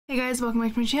Hey guys, welcome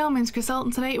back to my channel. My name's Kristelle,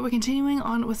 and today we're continuing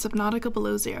on with Subnautica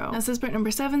Below Zero. Now, this is part number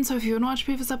 7, so if you haven't watched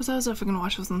previous episodes, or if you're going to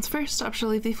watch those ones first, I'll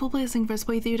leave the full playlist link for this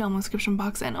playthrough down in the description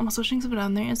box, and I'm also showing some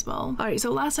down there as well. Alright,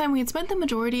 so last time we had spent the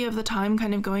majority of the time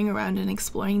kind of going around and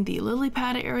exploring the lily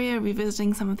pad area,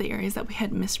 revisiting some of the areas that we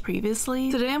had missed previously.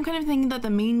 Today I'm kind of thinking that the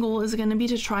main goal is going to be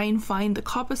to try and find the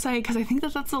KOPPA site, because I think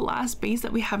that that's the last base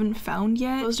that we haven't found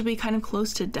yet. It's supposed to be kind of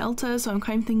close to Delta, so I'm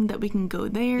kind of thinking that we can go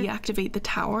there, deactivate the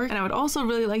tower, and I would also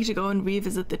really like to go and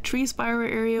revisit the tree spire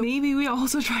area. Maybe we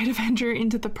also try to venture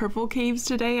into the purple caves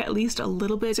today, at least a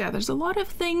little bit. So yeah, there's a lot of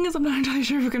things. I'm not entirely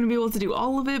sure if we're going to be able to do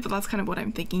all of it, but that's kind of what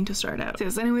I'm thinking to start out.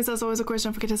 So anyways, as always, of course,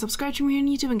 don't forget to subscribe to me on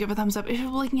YouTube and give a thumbs up if you're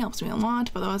liking. It helps me a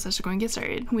lot. But otherwise, let's just go and get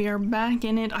started. We are back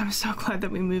in it. I'm so glad that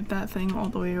we moved that thing all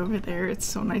the way over there. It's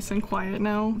so nice and quiet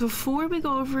now. Before we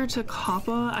go over to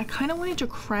KOPPA, I kind of wanted to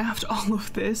craft all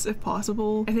of this if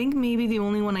possible. I think maybe the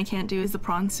only one I can't do is the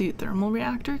prawn suit thermal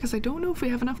reactor, because I don't know if we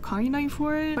have enough kyanite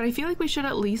for it, but I feel like we should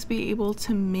at least be able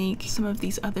to make some of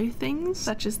these other things,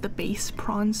 such as the base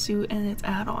prawn suit and its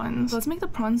add-ons. So let's make the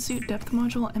prawn suit depth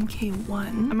module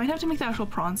MK1. I might have to make the actual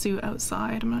prawn suit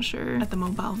outside, I'm not sure, at the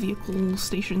mobile vehicle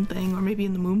station thing, or maybe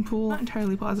in the moon pool, not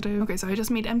entirely positive. Okay, so I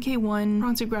just made MK1,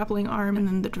 prawn suit grappling arm, and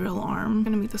then the drill arm. I'm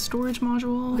gonna make the storage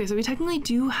module. Okay, so we technically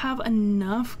do have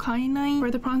enough kyanite for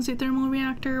the prawn suit thermal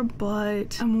reactor,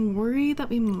 but I'm worried that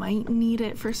we might need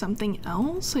it for something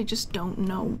else. I just don't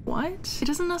know what. It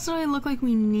doesn't necessarily look like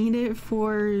we need it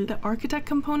for the architect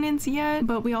components yet,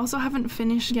 but we also haven't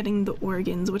finished getting the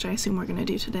organs, which I assume we're gonna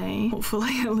do today, hopefully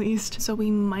at least, so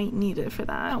we might need it for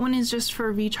that. That one is just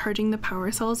for recharging the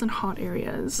power cells in hot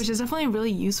areas, which is definitely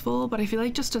really useful, but I feel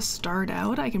like just to start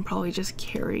out I can probably just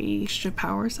carry extra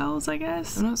power cells, I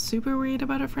guess. I'm not super worried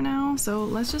about it for now, so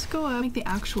let's just go up, make the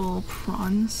actual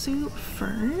prawn suit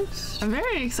first. I'm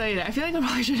very excited. I feel like I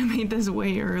probably should have made this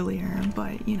way earlier,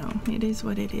 but you know, it is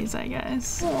what it is, I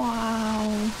guess.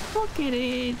 Wow, look at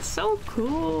it, so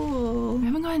cool. I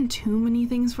haven't gotten too many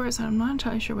things for it, so I'm not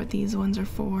entirely sure what these ones are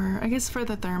for. I guess for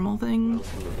the thermal thing.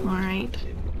 All right.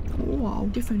 Wow,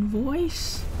 different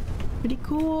voice. Pretty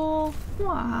cool.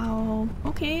 Wow.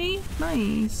 Okay,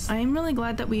 nice. I'm really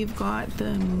glad that we've got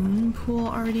the moon pool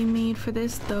already made for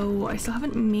this, though I still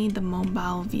haven't made the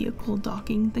mobile vehicle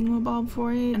docking thingamabob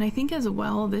for it. And I think as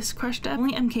well, this crush depth,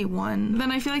 only MK1.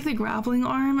 Then I feel like the grappling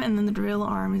arm and then the drill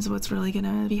arm is what's really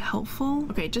gonna be helpful.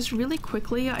 Okay, just really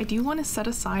quickly, I do want to set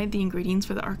aside the ingredients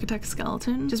for the architect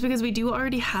skeleton, just because we do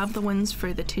already have the ones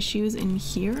for the tissues in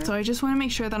here. So I just want to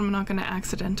make sure that I'm not gonna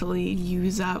accidentally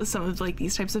use up some of like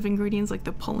these types of ingredients, like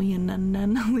the polyaniline,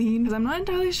 because I'm not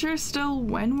entirely sure still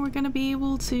when we're gonna be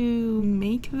able to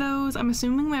make those. I'm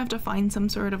assuming we have to find some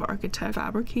sort of architect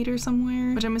fabricator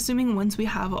somewhere, which I'm assuming once we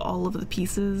have all of the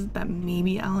pieces that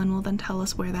maybe Alan will then tell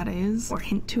us where that is, or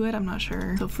hint to it, I'm not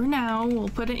sure. So for now, we'll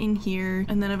put it in here,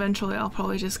 and then eventually I'll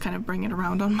probably just kind of bring it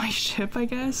around on my ship, I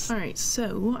guess. All right,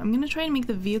 so I'm gonna try and make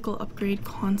the vehicle upgrade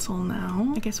console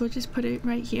now. I guess we'll just put it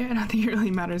right here. I don't think it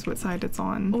really matters what side it's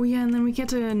on. Oh yeah, and then we get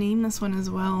to name this one as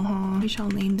well, huh? We shall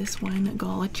name this one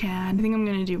Chad. I think I'm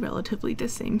gonna do relatively the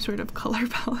same sort of color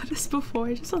palette as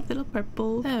before, just a little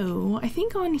purple. So I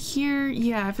think on here,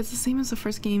 yeah, if it's the same as the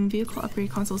first game, vehicle upgrade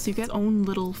console, so you get its own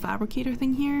little fabricator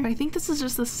thing here. But I think this is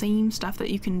just the same stuff that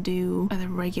you can do at a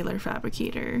regular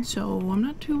fabricator, so I'm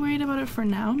not too worried about it for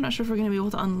now. I'm not sure if we're gonna be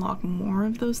able to unlock more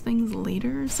of those things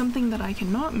later. Something that I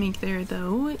cannot make there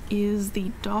though is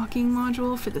the docking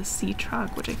module for the sea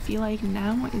truck, which I feel like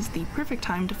now is the perfect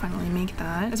time to finally make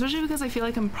that, especially because I feel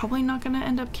like I'm probably not gonna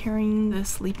end up carrying the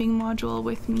sleeping module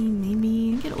with me.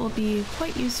 Maybe I think it will be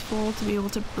quite useful to be able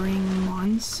to bring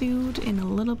prawn suit in a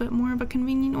little bit more of a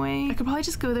convenient way. I could probably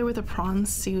just go there with a prawn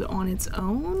suit on its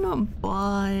own, but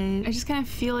I just kind of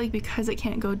feel like because it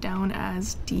can't go down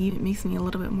as deep, it makes me a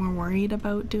little bit more worried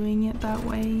about doing it that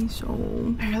way.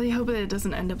 So I really hope that it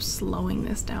doesn't end up slowing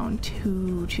this down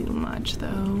too much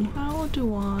though. How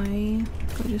do I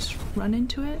go just run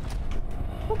into it?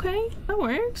 Okay, that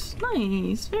works.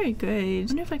 Nice, very good. I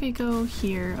wonder if I could go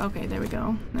here. Okay, there we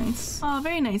go. Nice. Oh,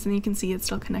 very nice. And you can see it's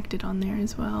still connected on there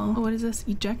as well. Oh, what is this?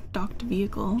 Eject docked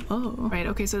vehicle. Oh, right.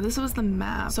 Okay, so this was the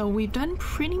map. So we've done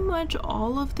pretty much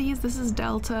all of these. This is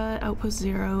Delta, Outpost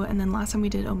 0, and then last time we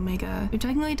did Omega. We've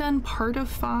technically done part of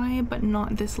 5, but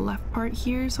not this left part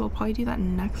here, so we'll probably do that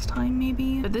next time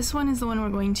maybe. But this one is the one we're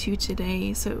going to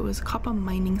today. So it was KOPPA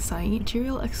mining site,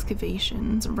 material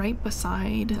excavations right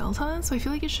beside Delta. So I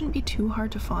feel like like it shouldn't be too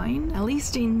hard to find, at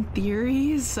least in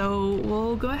theory. So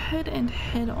we'll go ahead and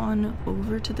head on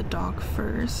over to the dock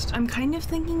first. I'm kind of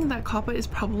thinking that KOPPA is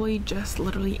probably just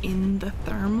literally in the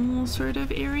thermal sort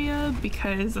of area,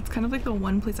 because that's kind of like the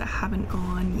one place I haven't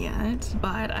gone yet.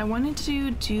 But I wanted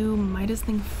to do Midas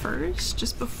thing first,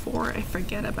 just before I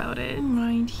forget about it. All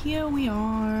right, here we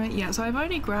are. Yeah, so I've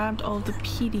already grabbed all of the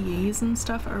PDAs and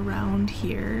stuff around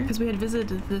here because we had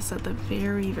visited this at the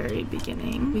very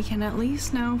beginning. We can at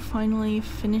least now finally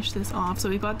finish this off. So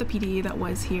we've got the PDA that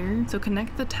was here. So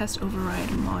connect the test override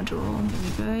module.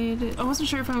 Very good. I wasn't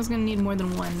sure if I was gonna need more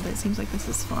than one, but it seems like this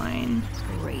is fine.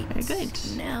 Great. Very good.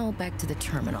 Now back to the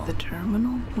terminal. The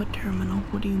terminal? What terminal?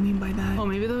 What do you mean by that? Oh,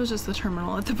 maybe that was just the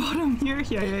terminal at the bottom here.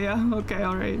 Yeah. Okay,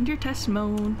 all right. Your test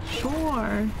mode.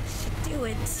 Sure. Do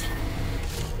it.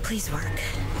 Please work.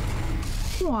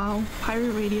 Wow.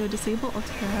 Pirate radio, disable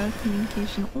Altera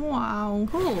communication. Wow.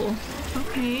 Cool.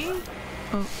 Okay.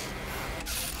 Oh.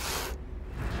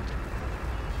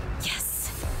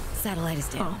 Yes. Satellite is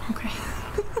down. Oh, okay.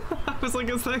 I was like,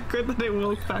 is that good that it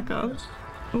woke back up?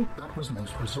 Oh. That was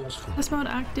most resourceful. Test mode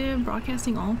active,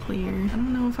 broadcasting all clear. I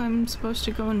don't know if I'm supposed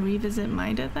to go and revisit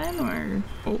Maida then, or...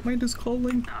 Oh, Maida's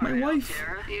calling. My wife.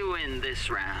 Tara, you win this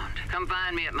round. Come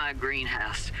find me at my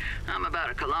greenhouse. I'm about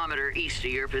 1 kilometer east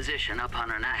of your position up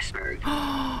on an iceberg.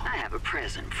 I have a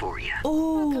present for you.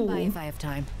 Oh. I'll come by if I have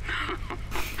time.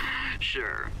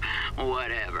 Sure,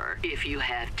 whatever. If you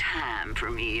have time for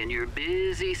me in your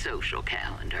busy social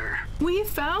calendar. We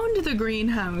found the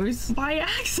greenhouse by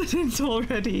accident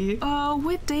already.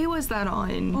 What day was that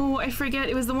on? Oh, I forget.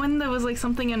 It was the one that was like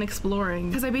something in exploring.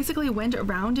 Because I basically went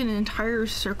around in an entire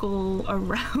circle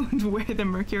around where the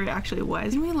Mercury actually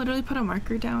was. Didn't we literally put a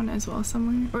marker down as well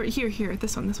somewhere? Or here,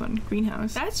 this one,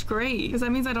 greenhouse. That's great. Because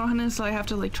that means I don't necessarily have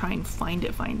to like try and find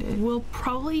it. We'll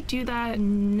probably do that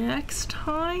next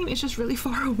time. It's just really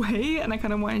far away and I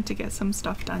kind of wanted to get some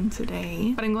stuff done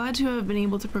today. But I'm glad to have been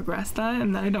able to progress that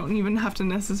and that I don't even have to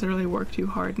necessarily work too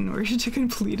hard in order to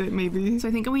complete it maybe. So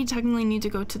I think we technically need to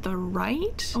go to the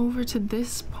right over to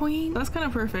this point. That's kind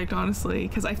of perfect honestly,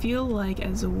 because I feel like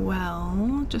as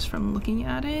well, just from looking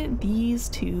at it, these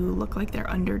two look like they're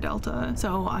under Delta.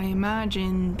 So I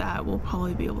imagine that we'll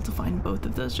probably be able to find both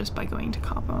of those just by going to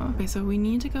KOPPA. Okay, so we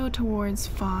need to go towards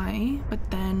Phi, but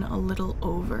then a little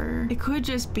over. It could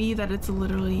just be that it's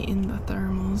literally in the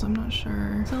thermals, I'm not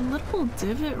sure. It's a little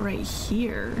divot right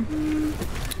here.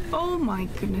 Oh my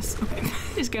goodness. Okay,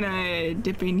 just gonna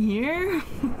dip in here.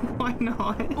 Why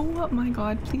not? Oh my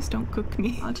god, please don't cook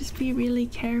me. I'll just be really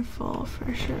careful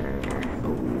for sure.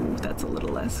 Oh, that's a little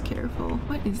less careful.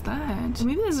 What is that? Well,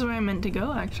 maybe this is where I meant to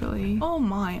go actually. Oh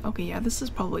my. Okay, yeah, this is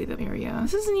probably the area.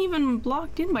 This isn't even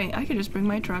blocked in by, I could just bring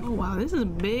my truck. Oh wow, this is a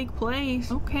big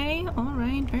place. Okay, all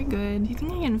right, very good. Do you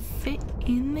think I can fit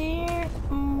in there?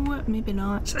 Oh, maybe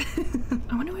not.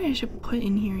 I wonder what I should put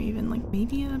in here even, like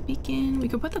maybe a beacon. We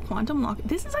could put the quantum lock.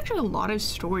 This is actually a lot of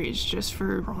storage just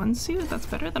for prawn suit. That's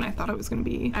better than I thought it was going to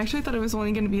be. I actually thought it was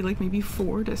only going to be like maybe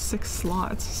 4 to 6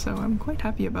 slots, so I'm quite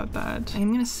happy about that.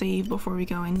 I'm gonna save before we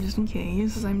go in just in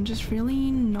case, because I'm just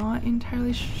really not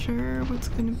entirely sure what's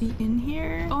going to be in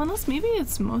here. Oh, unless maybe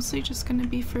it's mostly just going to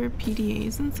be for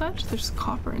PDAs and such. There's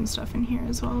copper and stuff in here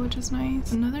as well, which is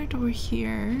nice. Another door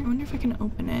here. I wonder if I can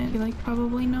open it. I feel like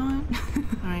probably not.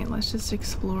 All right, let's just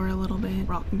explore a little bit.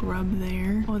 Rock grub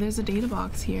there. Oh, there's a data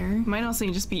box here. Might also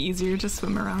just be easier to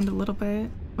swim around a little bit.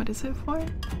 What is it for?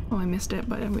 Oh, I missed it,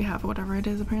 but we have whatever it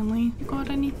is apparently. Got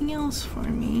anything else for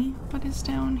me? What is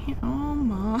down here? Oh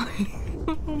my.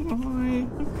 Oh my.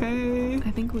 Okay.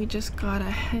 I think we just gotta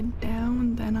head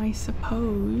down then, I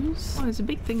suppose. Oh, there's a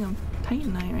big thing of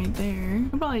titanite right there.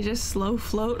 I'll probably just slow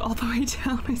float all the way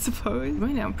down, I suppose.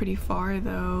 Going down pretty far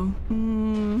though.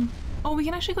 Oh, we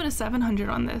can actually go to 700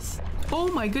 on this. Oh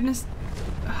my goodness.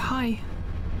 Hi.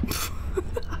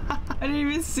 I didn't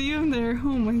even see him there. Oh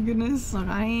my goodness. Look,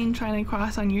 I ain't trying to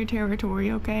cross on your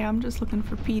territory, okay? I'm just looking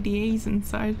for PDAs and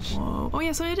such. Whoa. Oh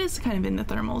yeah, so it is kind of in the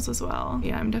thermals as well.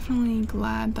 Yeah, I'm definitely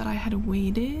glad that I had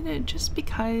waited just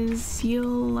because I feel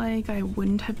like I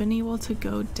wouldn't have been able to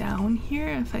go down here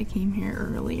if I came here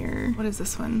earlier. What is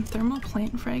this one? Thermal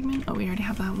plant fragment? Oh, we already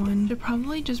have that one. Should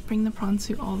probably just bring the prawn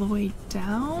suit all the way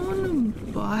down,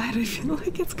 but I feel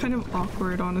like it's kind of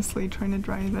awkward, honestly, trying to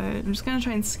drive it. I'm just gonna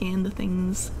try and scan the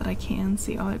things that I can can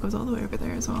see. Oh, it goes all the way over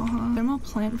there as well, huh? Thermal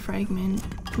plant fragment.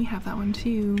 We have that one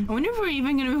too. I wonder if we're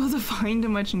even gonna be able to find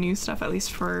much new stuff, at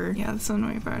least for, yeah, this one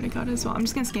we've already got as well. I'm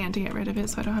just gonna scan to get rid of it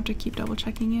so I don't have to keep double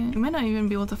checking it. We might not even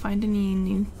be able to find any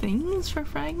new things for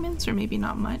fragments, or maybe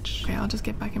not much. Okay, I'll just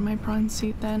get back in my prawn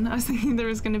suit then. I was thinking there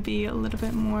was gonna be a little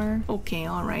bit more. Okay,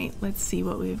 all right, let's see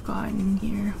what we've got in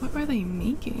here. What are they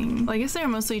making? Well, I guess they're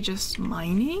mostly just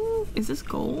mining. Is this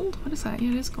gold? What is that?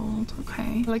 Yeah, it is gold.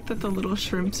 Okay. I like that the little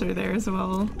shrimps are there as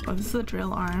well. Oh, this is a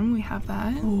drill arm. We have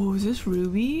that. Oh, is this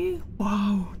ruby?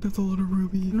 Wow, that's a lot of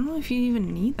ruby. I don't know if you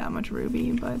even need that much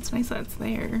ruby, but it's nice that it's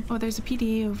there. Oh, there's a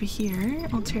PDA over here.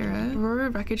 Altera. Aurora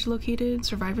wreckage located.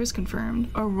 Survivors confirmed.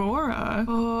 Aurora?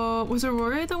 Oh, was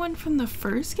Aurora the one from the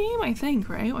first game? I think,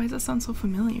 right? Why does that sound so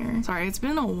familiar? Sorry, it's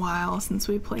been a while since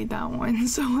we played that one,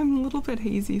 so I'm a little bit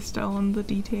hazy still on the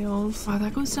details. Wow,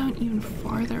 that goes down even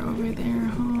farther over there,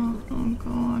 huh? Oh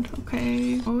god,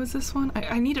 okay. What was this one?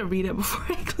 I need to read it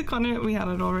before I click on it. We had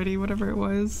it already, whatever it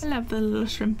was. I love the little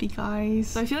shrimpy guys.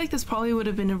 So I feel like this probably would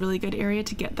have been a really good area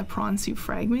to get the prawn suit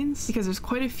fragments, because there's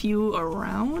quite a few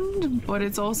around, but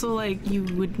it's also like you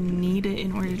would need it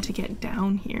in order to get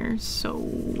down here. So,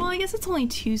 well, I guess it's only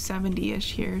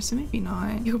 270-ish here, so maybe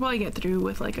not. You could probably get through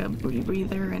with like a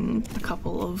rebreather and a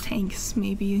couple of tanks,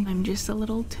 maybe. I'm just a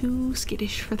little too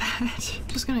skittish for that.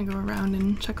 Just gonna go around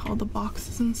and check all the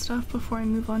boxes and stuff before I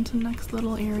move on to the next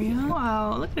little area.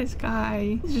 Wow, look at this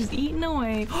guy. He's just eating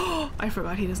away. Oh, I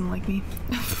forgot he doesn't like me.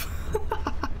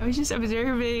 I was just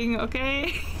observing,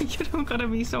 okay? You don't gotta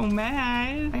be so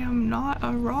mad. I am not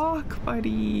a rock,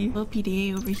 buddy. Little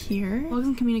PDA over here. Logs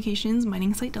and communications,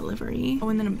 mining site delivery. Oh,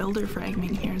 and then a builder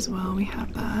fragment here as well. We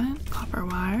have that. Copper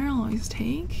wire, I'll always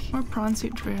take. More prawn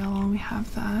suit drill, we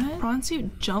have that. Prawn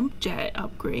suit jump jet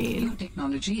upgrade. New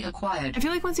technology acquired. I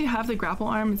feel like once you have the grapple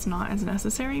arm, it's not as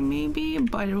necessary maybe,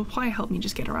 but it will probably help me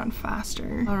just get around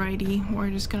faster. Alrighty, we're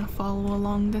just gonna follow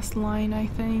along this line, I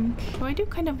think. So I do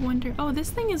kind of wonder, oh, this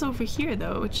thing is over here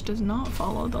though, which does not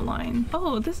follow the line.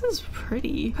 Oh, this is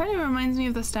pretty. Kind of reminds me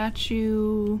of the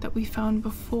statue that we found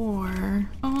before.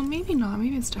 Oh, maybe not.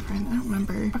 Maybe it's different. I don't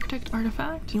remember. Architect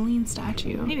artifact? Alien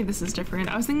statue. Maybe this is different.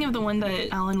 I was thinking of the one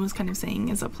that Alan was kind of saying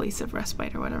is a place of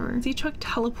respite or whatever. Z-Truck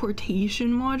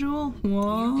teleportation module?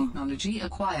 What? New technology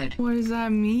acquired. What does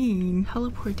that mean?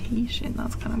 Teleportation.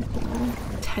 That's kind of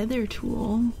cool. Tether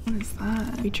tool. What is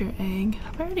that? Creature egg.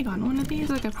 Have I already gotten one of these? I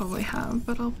feel like I probably have,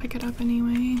 but I'll pick it up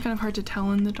anyway. Kind of hard to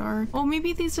tell in the dark. Oh,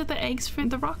 maybe these are the eggs for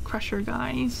the rock crusher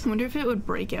guys. I wonder if it would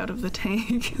break out of the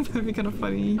tank. That'd be kind of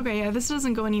funny. Okay, yeah, this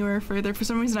doesn't go anywhere further. For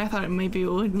some reason, I thought it maybe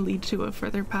would lead to a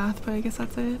further path, but I guess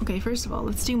that's it. Okay, first of all,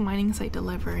 let's do mining site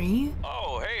delivery.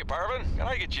 Oh, hey, Parvin. Can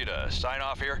I get you to sign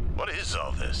off here? What is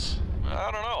all this?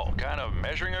 I don't know. Kind of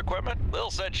measuring equipment? Lil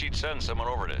said she'd send someone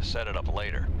over to set it up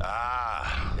later.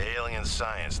 Ah, alien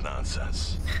science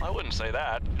nonsense. I wouldn't say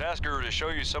that. I'd ask her to show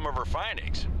you some of her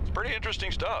findings. It's pretty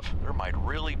interesting stuff. There might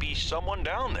really be someone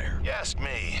down there. You ask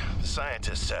me, the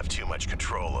scientists have too much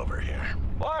control over here.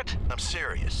 What? I'm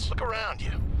serious. Look around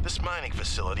you. This mining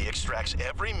facility extracts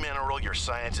every mineral your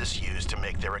scientists use to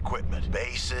make their equipment.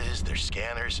 Bases, their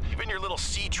scanners, even your little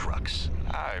sea trucks.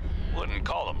 I wouldn't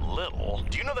call them little.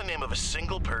 Do you know the name of a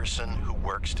single person who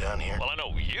works down here? Well, I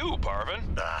know you, Parvin.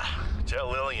 Ah,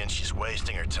 tell Lillian she's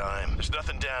wasting her time. There's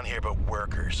nothing down here but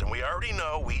workers, and we already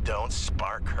know we don't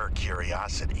spark her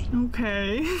curiosity.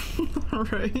 Okay.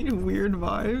 Alright, weird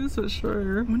vibes, but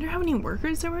sure. I wonder how many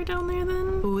workers there were down there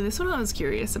then? Oh, this one I was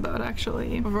curious about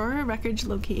actually. Aurora wreckage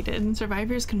located.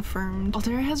 Survivors confirmed.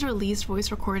 Altera has released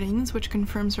voice recordings which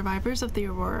confirm survivors of the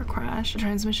Aurora crash. The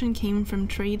transmission came from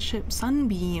trade ship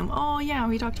Sunbeam. Oh yeah,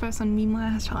 we talked about Sunbeam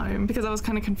last time because I was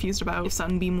kind of confused about if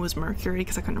Sunbeam was Mercury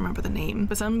because I couldn't remember the name.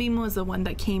 But Sunbeam was the one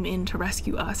that came in to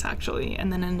rescue us actually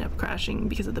and then ended up crashing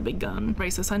because of the big gun.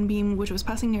 Right, so Sunbeam, which was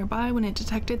passing nearby when it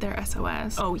detected their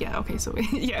SOS. Oh yeah, okay, so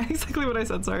yeah, exactly what I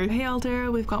said, sorry. Hey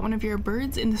Altera, we've got one of your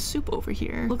birds in the soup over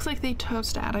here. Looks like they took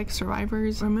static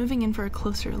survivors. We're moving in for a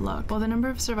closer look. While the number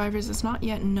of survivors is not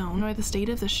yet known, nor the state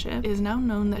of the ship, it is now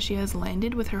known that she has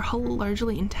landed with her hull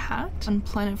largely intact on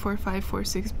planet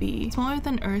 4546b. Smaller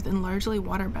than Earth and largely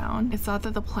waterbound, it's thought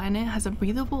that the planet has a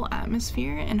breathable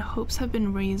atmosphere and hopes have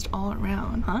been raised all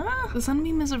around. Huh? The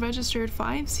Sunbeam is a registered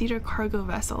 5-seater cargo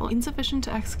vessel, insufficient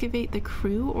to excavate the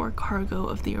crew or cargo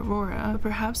of the Aurora, but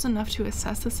perhaps enough to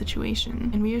assess the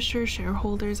situation and reassure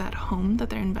shareholders at home that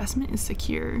their investment is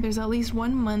secure. There's at least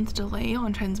 1 month delay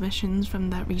on transmissions from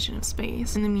that region of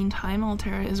space. In the meantime,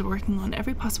 Altera is working on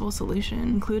every possible solution,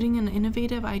 including an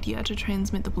innovative idea to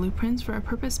transmit the blueprints for a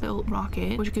purpose-built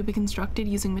rocket which could be constructed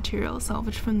using materials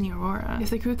salvaged from the Aurora. If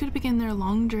the crew could begin their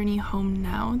long journey home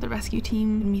now, the rescue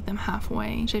team would meet them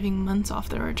halfway, shaving months off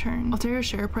their return. Altera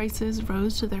share prices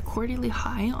rose to their quarterly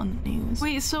high on the news.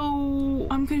 Wait, so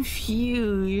I'm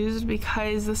confused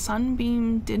because the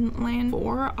Sunbeam didn't land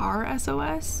for our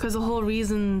SOS? Because the whole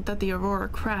reason that the Aurora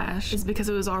crashed is because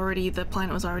the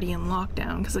planet was already in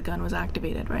lockdown because the gun was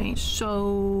activated, right?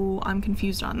 So I'm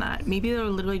confused on that. Maybe they're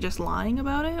literally just lying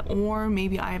about it, or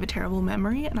maybe I have a terrible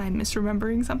memory and I'm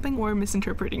misremembering something or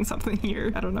misinterpreting something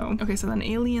here. I don't know. Okay, so then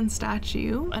alien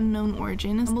statue, unknown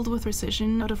origin, assembled with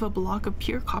precision out of a block of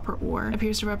pure copper ore,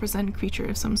 appears to represent a creature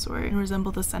of some sort and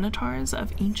resemble the centaurs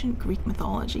of ancient Greek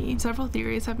mythology. Several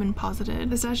theories have been posited.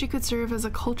 The statue could serve as a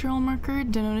cultural marker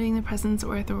denoting the presence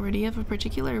or authority of a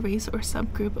particular race or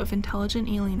subgroup of intelligent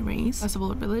alien race,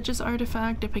 possible religious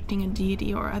artifact depicting a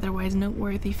deity or otherwise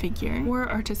noteworthy figure, or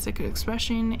artistic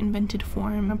expression, invented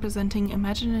form, representing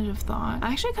imaginative thought.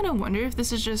 I actually kind of wonder if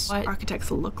this is just what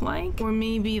architects look like, or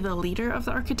maybe the leader of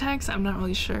the architects. I'm not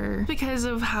really sure, because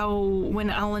of how when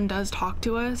Alan does talk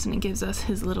to us and it gives us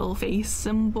his little face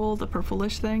symbol, the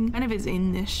purplish thing, kind of is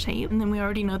in this shape, and then we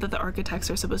already know that the architects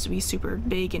are supposed to be super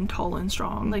big and tall and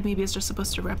strong. Like maybe it's just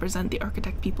supposed to represent the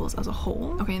architect peoples as a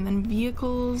whole. Okay, and then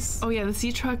vehicles. Oh yeah, the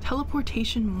sea truck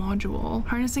teleportation module.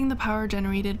 Harnessing the power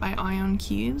generated by ion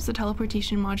cubes, the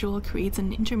teleportation module creates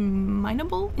an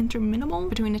interminable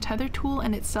between a tether tool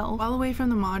and itself. While away from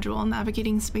the module,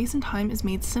 navigating space and time is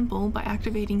made simple by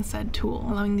activating said tool,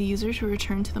 allowing the user to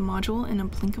return to the module in a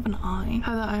blink of an eye.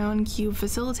 How the ion cube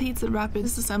facilitates the rapid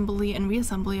disassembly and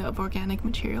reassembly of organic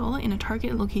material in a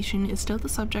target location is still the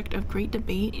subject of great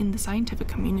debate in the scientific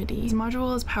community. This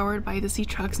module is powered by the sea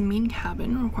truck's main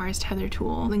cabin, requires tether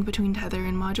tool. Link between tether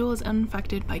and module is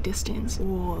unaffected by distance.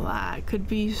 Oh, that could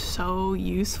be so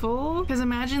useful. Because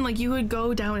imagine like you would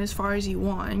go down as far as you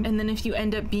want, and then if you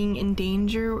end up being in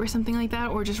danger or something like that,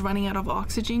 or just running out of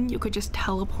oxygen, you could just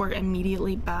teleport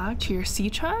immediately back to your sea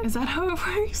truck. Is that how it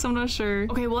works? I'm not sure.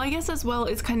 Okay, well I guess as well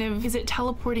it's kind of, is it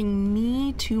teleporting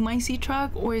me to my sea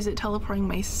truck, or is it teleporting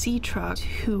my sea truck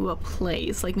to a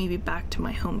place, like maybe back to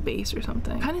my home base or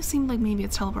something? Kind of seemed like maybe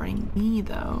it's teleporting me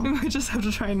though. I just have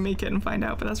to try and make it and find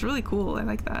out, but that's really cool. I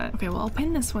like that. Okay, well I'll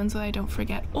pin this one so that I don't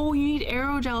forget. Oh, you need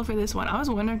aerogel for this one. I was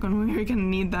wondering when we were gonna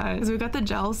need that, because we got the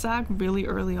gel sack really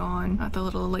early on at the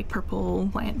little like purple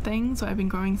plant thing, so I've been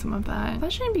growing some of that.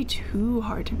 That shouldn't be too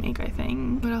hard to make, I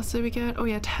think. What else did we get? Oh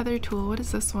yeah, tether tool. What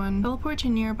is this one? Teleport to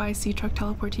nearby sea truck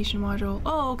teleportation module.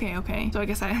 Oh, okay. So I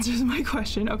guess that answers my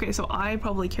question. Okay, so I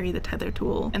probably carry the tether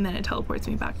tool and then it teleports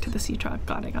me back to the sea truck.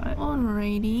 Got it.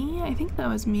 Alrighty, I think that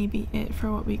was maybe it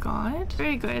for what we got.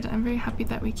 Very good. I'm very happy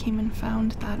that we came and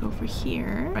found that over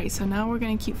here. Right, so now we're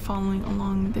gonna keep following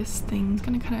along this thing.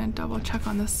 Gonna kind of double check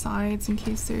on the sides in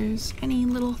case there's any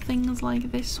little things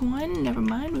like this one. Never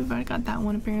mind, we've already got that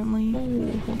one apparently.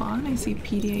 Oh, hold on, I see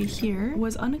PDA here.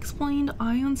 Was unexplained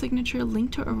ion signature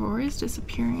linked to Aurora's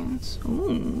disappearance. Oh,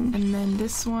 and then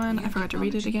this one, I forgot to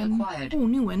read it again. Oh,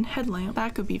 new one, headlamp.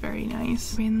 That could be very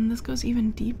nice. Okay, and then this goes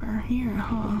even deeper here,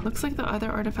 huh? Looks like the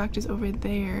other artifact is over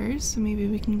there, so maybe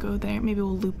we can go there. Maybe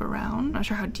we'll loop around. Not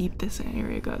sure how deep this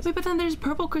area goes. Wait, but then there's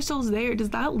purple crystals there. Does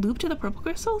that loop to the purple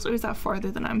crystals, or is that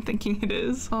farther than I'm thinking it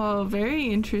is? Oh, very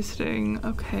interesting.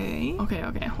 Okay,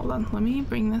 hold on. Let me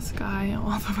bring this guy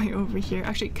all the way over here.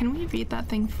 Actually, can we read that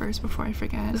thing first before I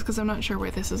forget? Just because I'm not sure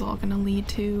where this is all gonna lead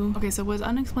to. Okay, so was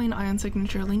unexplained ion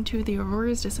signature linked to the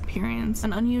Aurora's disappearance?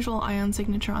 An unusual ion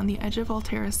signature on the edge of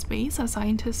Altera space has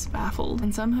scientists baffled,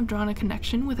 and some have drawn a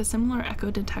connection with a similar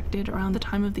echo detected around the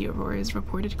time of the Aurora's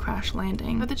reported crash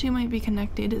landing. How the two might be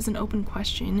connected is an open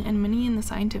question, and many in the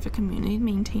scientific community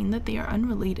maintain that they are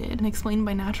unrelated and explained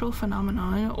by natural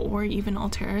phenomenon, or even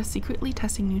Altera secretly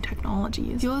testing new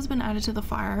technologies. Fuel has been added to the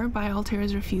fire by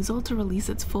Altera's refusal to release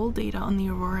its full data on the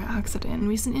Aurora accident, and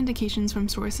recent indications from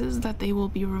sources that they will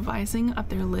be revising up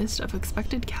their list of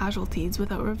expected casualties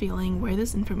without revealing where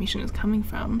this information is coming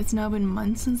from. It's now been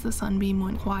months since the Sunbeam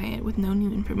went quiet with no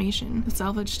new information. The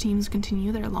salvage teams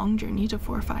continue their long journey to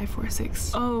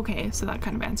 4546. Oh, okay, so that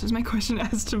kind of answers my question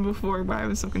as to before, why I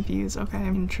was so confused. Okay,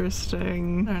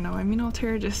 interesting. I don't know, I mean,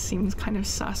 Altera just seems kind of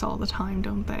sus all the time,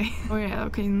 don't they? Oh yeah,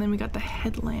 okay, and then we got the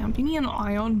headlamp. You need an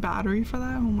ion battery for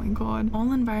that? Oh my god.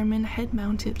 All environment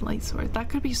head-mounted light source. That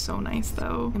could be so nice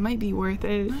though. It might be worth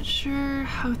it. Not sure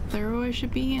how thorough I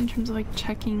should be in terms of like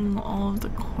checking all of the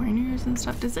corners and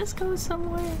stuff. Does this go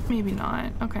somewhere? Maybe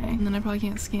not. Okay, and then I probably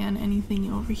can't scan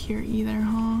anything over here either,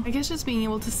 huh? I guess just being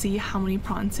able to see how many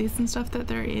prawn seats and stuff that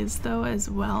there is though as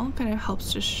well kind of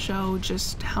helps to show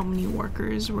just how many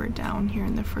workers were down here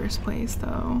in the first place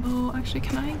though. Oh, actually,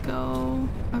 can I go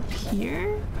up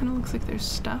here? Kind of looks like there's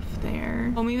stuff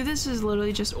there. Oh, maybe this is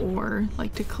literally just ore,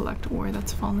 like to collect ore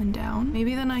that's fallen down.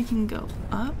 Maybe then I can go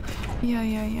up. Yeah.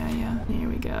 yeah. Here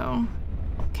we go.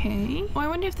 Okay. Oh, I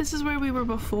wonder if this is where we were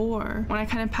before. When I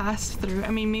kind of passed through.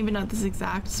 I mean, maybe not this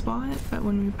exact spot, but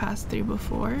when we passed through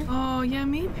before. Oh, yeah,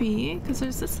 maybe. Because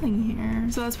there's this thing here.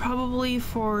 So that's probably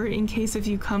for in case if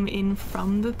you come in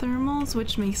from the thermals,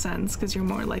 which makes sense because you're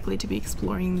more likely to be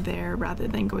exploring there rather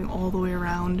than going all the way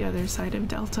around the other side of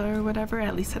Delta or whatever,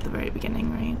 at least at the very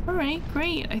beginning, right? All right,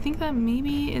 great. I think that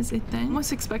maybe is it then.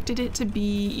 Almost expected it to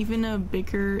be even a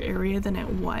bigger area than it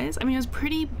was. I mean, it was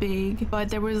pretty big, but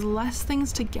there was less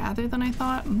things to gather than I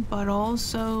thought, but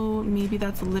also maybe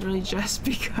that's literally just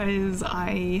because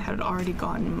I had already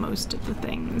gotten most of the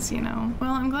things, you know?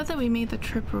 Well, I'm glad that we made the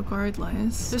trip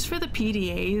regardless. Just for the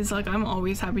PDAs, like I'm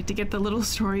always happy to get the little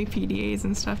story PDAs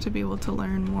and stuff to be able to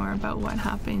learn more about what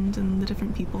happened and the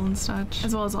different people and such,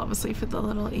 as well as obviously for the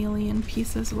little alien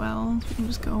piece as well. So we can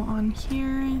just go on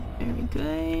here. Very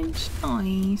good.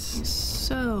 Nice.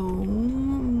 So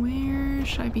where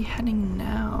should I be heading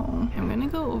now? I'm gonna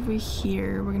go over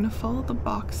here. We're gonna follow the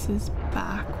boxes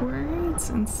backwards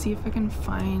and see if I can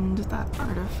find that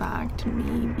artifact,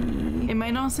 maybe. It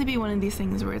might honestly be one of these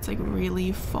things where it's like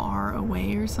really far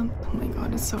away or something. Oh my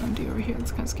god, it's so empty over here.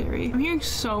 It's kind of scary. I'm hearing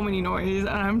so many noises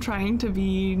and I'm trying to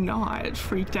be not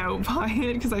freaked out by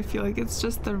it because I feel like it's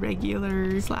just the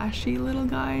regular slashy little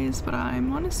guys, but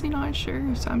I'm honestly not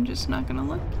sure, so I'm just not gonna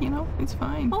look, you know? It's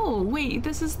fine. Oh, wait,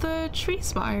 this is the tree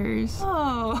spires.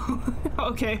 Oh,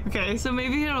 okay. So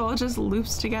maybe it all just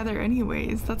loops together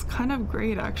anyways. That's kind of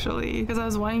great actually, because I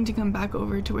was wanting to come back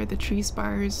over to where the tree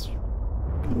spires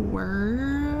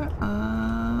were.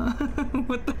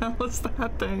 What the hell is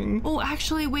that thing? Oh,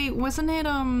 actually, wait, wasn't it,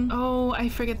 oh, I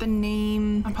forget the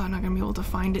name. I'm probably not gonna be able to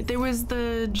find it. There was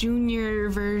the junior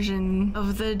version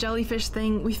of the jellyfish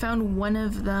thing. We found one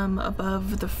of them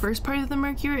above the first part of the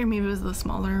Mercury, or maybe it was the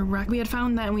smaller wreck. We had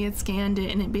found that and we had scanned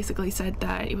it, and it basically said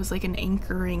that it was like an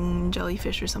anchoring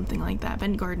jellyfish or something like that.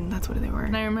 Vent Garden, that's what they were.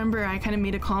 And I remember I kind of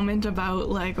made a comment about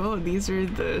like, oh, these are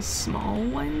the small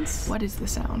ones. What is the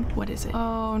sound? What is it?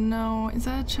 Oh no, is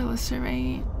that a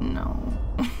chelicerate? No.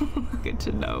 Good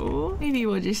to know. Maybe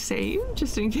we'll just save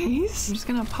just in case. I'm just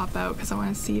gonna pop out because I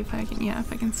want to see if I can,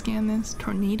 if I can scan this.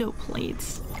 Tornado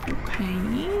plates. Okay,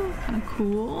 kind of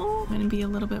cool. I'm gonna be a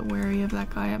little bit wary of that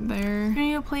guy up there.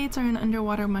 Tornado plates are an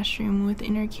underwater mushroom with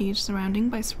inner cage surrounding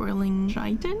by swirling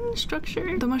chitin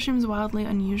structure. The mushroom's wildly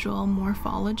unusual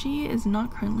morphology is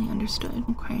not currently understood.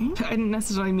 Okay. I didn't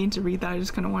necessarily mean to read that. I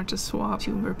just kind of wanted to swap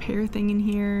to repair thing in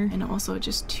here, and also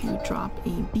just to drop a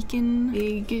beacon.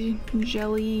 Big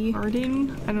jelly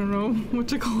garden. I don't know what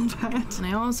to call that. And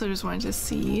I also just wanted to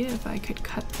see if I could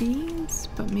cut these,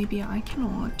 but maybe I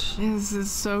cannot. This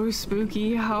is so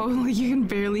spooky how like you can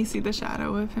barely see the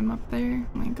shadow of him up there.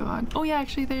 Oh my god. Oh yeah,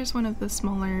 actually there's one of the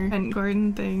smaller vent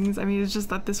garden things. I mean, it's just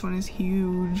that this one is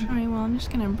huge. All right, well, I'm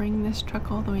just gonna bring this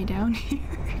truck all the way down here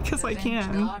because I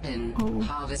can. Garden oh.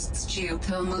 Harvests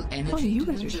geothermal energy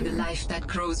to nurture the life that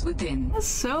grows within. That's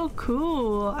so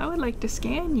cool. I would like to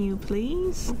scan you,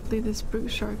 please. Hopefully this brute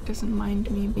shark doesn't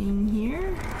mind me being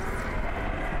here.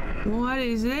 What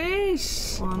is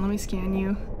this? Hold on, let me scan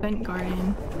you. Vent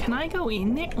garden. Can I go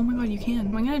in there? Oh my god, you can.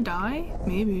 Am I gonna die?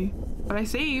 Maybe. But I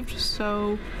saved,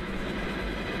 so...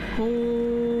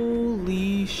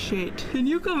 Holy shit. Can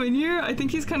you come in here? I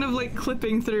think he's kind of like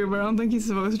clipping through, but I don't think he's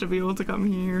supposed to be able to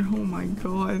come here. Oh my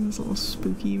god, that's a little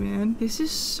spooky, man. This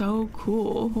is so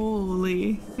cool.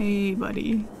 Holy. Hey,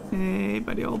 buddy. Hey,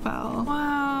 buddy, old pal.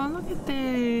 Wow, look at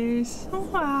this. Oh,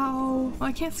 wow. Well,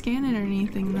 I can't scan it or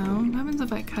anything, though. What happens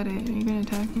if I cut it? Are you gonna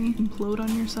attack me? Implode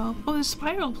on yourself? Oh, there's a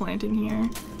spiral plant in here.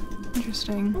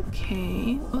 Interesting.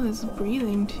 Okay. Oh, there's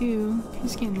breathing, too. Can you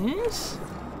scan this?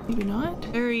 Maybe not.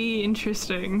 Very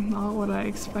interesting. Not what I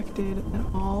expected at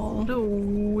all. What a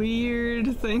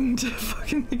weird thing to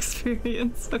fucking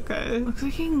experience. Okay. Looks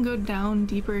like you can go down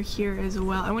deeper here as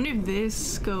well. I wonder if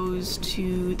this goes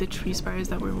to the tree spires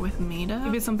that we're with Maida.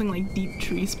 Maybe it's something like deep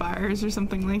tree spires or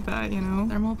something like that, you know?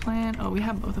 Thermal plant. Oh, we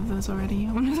have both of those already.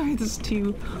 I wonder if there's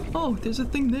two. Oh, there's a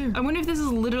thing there. I wonder if this is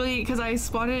literally, because I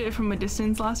spotted it from a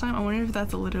distance last time. I wonder if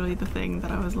that's literally the thing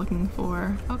that I was looking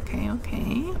for. Okay,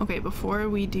 okay. Okay, before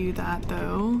we do that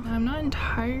though, I'm not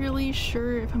entirely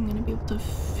sure if I'm gonna be able to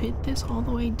fit this all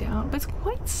the way down, but it's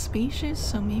quite spacious,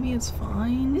 so maybe it's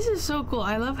fine. This is so cool.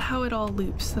 I love how it all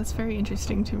loops. That's very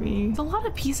interesting to me. There's a lot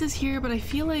of pieces here, but I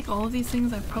feel like all of these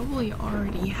things I probably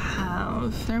already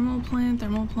have. Thermal plant,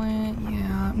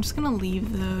 yeah, I'm just gonna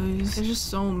leave those. There's just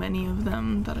so many of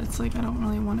them that it's like I don't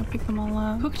really want to pick them all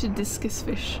up. Cooked discus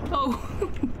fish. Oh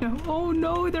no, oh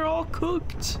no, they're all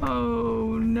cooked.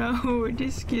 Oh no,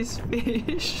 discus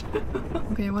fish. fish.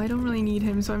 Okay, well I don't really need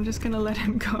him, so I'm just gonna let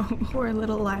him go. Poor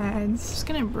little lads. Just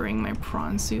gonna bring my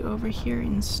prawn suit over here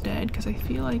instead, because I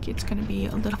feel like it's gonna be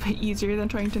a little bit easier than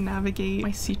trying to navigate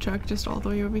my sea truck just all the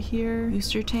way over here.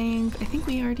 Booster tank. I think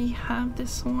we already have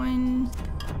this one.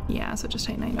 Yeah, so just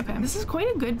Titanite. Okay. This is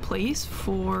quite a good place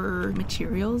for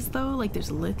materials though. Like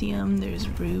there's lithium, there's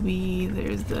ruby,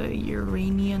 there's the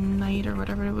uraniumite or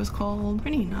whatever it was called.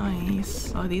 Pretty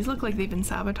nice. Oh, these look like they've been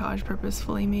sabotaged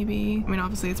purposefully maybe. I mean,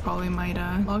 obviously it's probably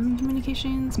Mida. Logs and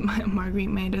communications. Marguerite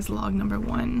Mida's log number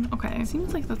 1. Okay.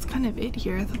 Seems like that's kind of it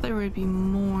here. I thought there would be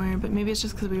more, but maybe it's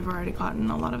just because we've already gotten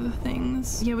a lot of the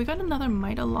things. Yeah, we got another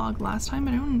Mida log last time,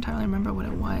 but I don't entirely remember what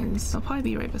it was. It'll probably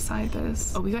be right beside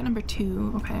this. Oh, we got number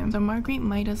 2. Okay. So Marguerite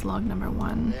Mida's log number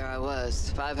 1. There I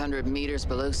was, 500 meters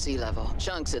below sea level.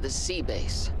 Chunks of the sea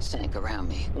base sank around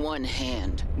me. One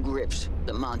hand gripped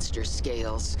the monster's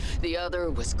scales. The other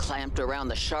was clamped around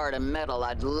the shard of metal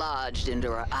I'd lodged into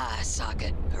her eye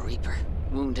socket. A reaper.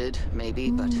 Wounded, maybe,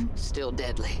 but still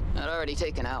deadly. I'd already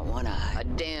taken out one eye. I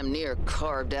damn near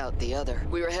carved out the other.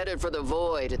 We were headed for the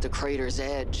void at the crater's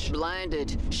edge.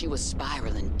 Blinded, she was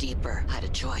spiraling deeper. I had a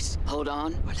choice. Hold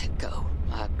on or let go.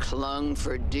 I clung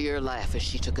for dear life as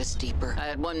she took us deeper. I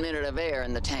had 1 minute of air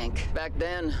in the tank. Back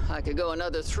then, I could go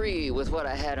another 3 with what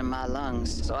I had in my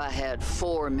lungs. So I had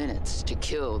 4 minutes to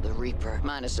kill the Reaper,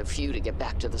 minus a few to get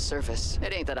back to the surface.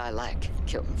 It ain't that I like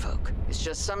killing folk. It's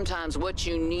just sometimes what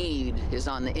you need is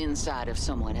on the inside of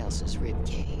someone else's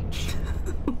ribcage.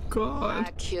 Oh, God.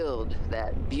 I killed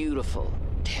that beautiful,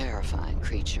 terrifying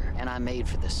creature, and I made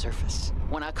for the surface.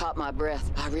 When I caught my breath,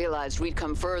 I realized we'd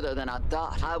come further than I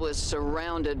thought. I was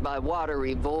surrounded by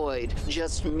watery void.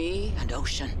 Just me and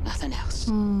ocean, nothing else.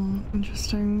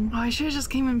 Interesting. Oh, I should have just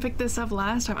came and picked this up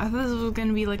last time. I thought this was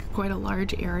gonna be like quite a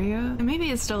large area. And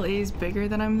maybe it still is bigger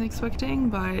than I'm expecting,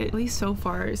 but at least so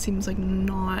far it seems like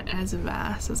not as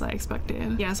vast as I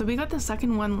expected. Yeah, so we got the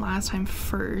second one last time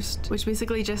first, which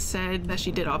basically just said that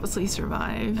she did obviously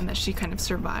survive and that she kind of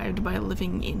survived by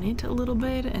living in it a little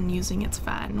bit and using its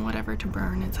fat and whatever to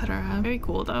burn, etc. Very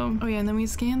cool though. Oh yeah, and then we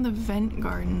scanned the vent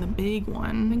garden, the big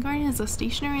one. The vent garden is a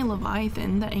stationary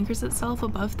leviathan that anchors itself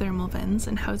above thermal vents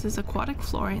and houses aquatic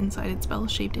flora inside its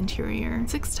bell-shaped interior.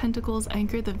 6 tentacles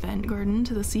anchor the vent garden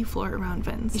to the seafloor around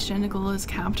vents. Each tentacle is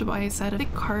capped by a set of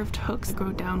thick carved hooks that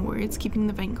go downwards, keeping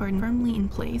the vent garden firmly in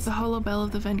place. The hollow bell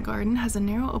of the vent garden has a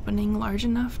narrow opening large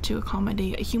enough to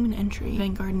accommodate a human entry. The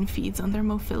vent garden feeds on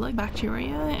thermophilic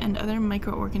bacteria and other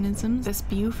microorganisms that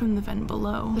spew from the vent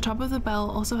below. The top of the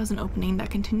bell also has an opening that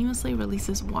continuously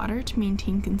releases water to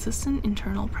maintain consistent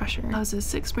internal pressure. It houses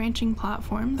 6 branching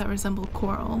platforms that resemble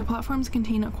coral. The platforms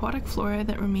contain aquatic flora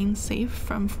that remains safe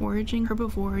from foraging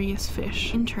herbivorous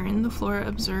fish. In turn, the flora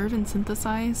observe and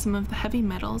synthesize some of the heavy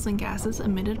metals and gases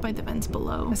emitted by the vents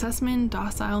below. Assessment,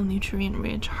 docile,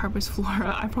 nutrient-rich, harbors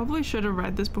flora. I probably should have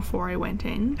read this before I went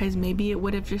in, because maybe it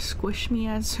would have just squished me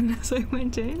as soon as I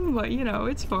went in, but you know,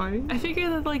 it's fine. I figure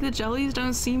that like the jellies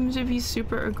don't seem to be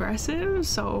super aggressive,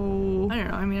 so I don't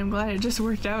know. I mean, I'm glad it just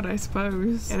worked out, I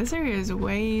suppose. Yeah, this area is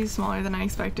way smaller than I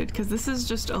expected, because this is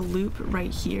just a loop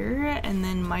right here, and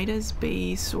then Mida's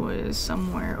base was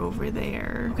somewhere over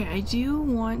there. Okay, I do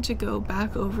want to go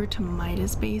back over to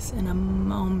Mida's base in a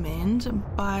moment,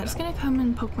 but I'm just gonna come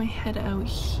and poke my head out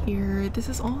here. This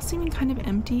is all seeming kind of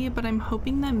empty, but I'm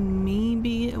hoping that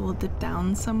maybe it will dip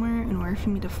down somewhere in order for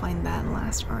me to find that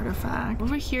last artifact.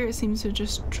 Over here it seems to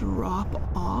just drop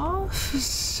off,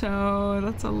 so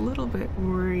that's a little bit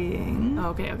worrying.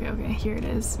 Okay, here it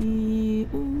is.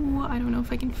 Ooh, I don't know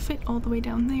if I can fit all the way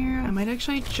down there. I might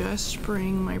actually just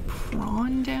bring my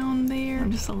prawn down there.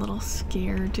 I'm just a little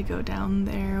scared to go down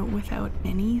there without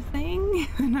anything,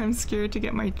 and I'm scared to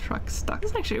get my truck stuck.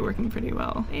 It's actually working pretty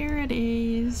well. There it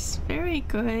is. Very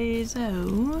good.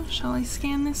 So, shall I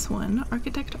scan this one?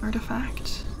 Architect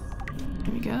artifact.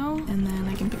 There we go. And then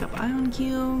I can pick up ion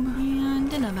cube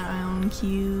and another ion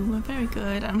cube. Very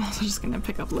good. I'm also just gonna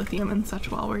pick up lithium and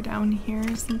such while we're down here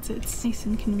since it's nice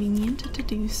and convenient to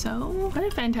do so. What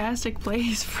a fantastic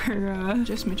place for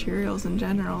just materials in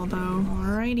general though.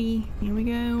 Alrighty, here we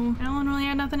go. Alan really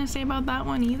had nothing to say about that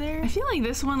one either. I feel like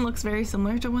this one looks very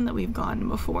similar to one that we've gotten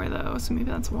before though, so maybe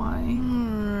that's why.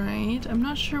 Alright, I'm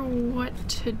not sure what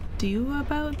to do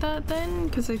about that then,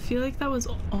 because I feel like that was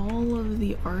all of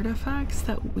the artifacts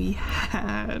that we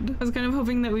had. I was kind of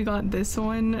hoping that we got this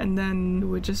one and then it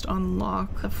would just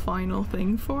unlock the final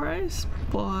thing for us,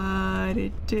 but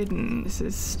it didn't. This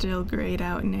is still grayed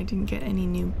out and I didn't get any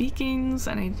new beacons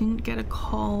and I didn't get a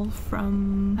call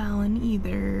from Alan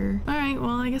either. Alright,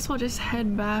 well I guess we'll just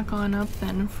head back on up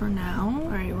then for now.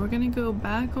 Alright, we're gonna go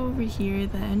back over here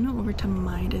then, over to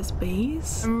Maida's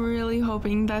base. I'm really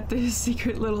hoping that this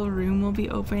secret little room will be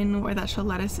open, or that she'll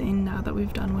let us in now that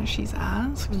we've done what she's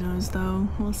asked. Who knows though?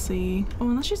 We'll see. Oh,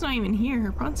 unless she's not even here.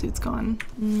 Her prawn suit's gone.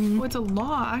 Oh, it's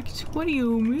locked. What do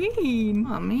you mean?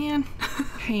 Oh man.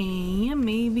 Hey,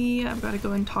 maybe I've got to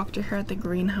go and talk to her at the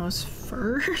greenhouse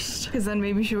first, because then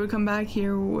maybe she would come back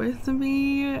here with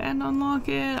me and unlock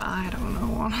it. I don't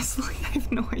know, honestly. I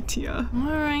have no idea.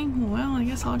 All right, well, I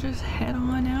guess I'll just head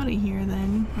on out of here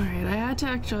then. All right, I had to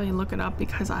actually look it up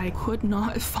because I could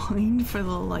not find for the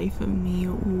life of me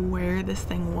where this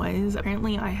thing was.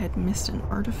 Apparently I had missed an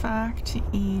artifact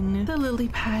in the lily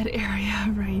pad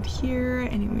area right here,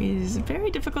 and it was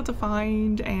very difficult to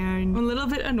find, and I'm a little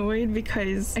bit annoyed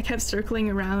because I kept circling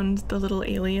around the little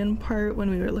alien part when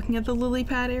we were looking at the lily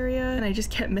pad area, and I just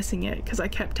kept missing it because I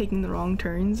kept taking the wrong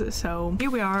turns. So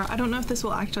here we are. I don't know if this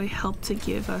will actually help to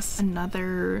give us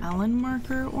another Allen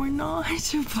marker or not,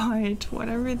 but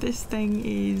whatever this thing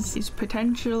is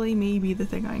potentially maybe the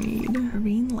thing I need.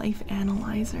 Marine life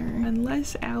analyzer.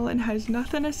 Unless Allen has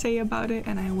nothing to say about it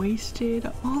and I wasted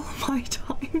all my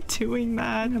time doing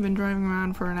that. I've been driving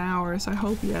around for an hour, so I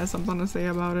hope he has something to say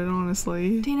about it,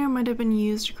 honestly. Container might have been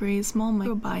used to create small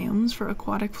microbiomes for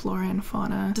aquatic flora and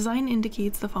fauna. Design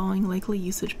indicates the following likely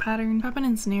usage pattern: trap and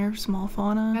ensnare small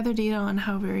fauna, gather data on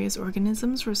how various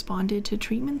organisms responded to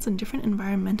treatments and different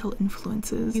environmental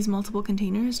influences. Use multiple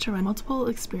containers to run multiple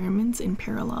experiments in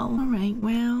parallel. Alright,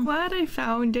 well, glad I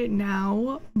found it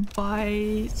now, but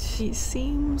it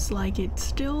seems like it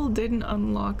still didn't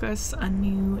unlock us a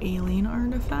new alien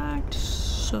artifact,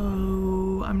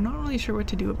 so I'm not really sure what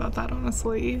to do about that,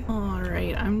 honestly.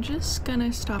 Alright, I'm just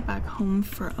gonna stop back home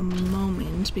for a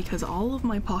moment because all of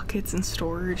my pockets and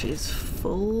storage is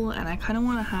full, and I kind of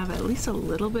want to have at least a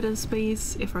little bit of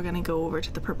space if we're gonna go over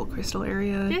to the purple crystal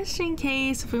area, just in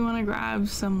case if we want to grab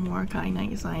some more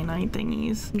kyanite cyanide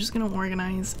thingies. I'm just gonna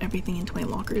organize everything into my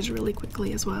lockers really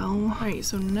quickly as well. Alright,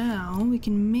 so now we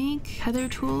can make heather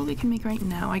tool. We can make right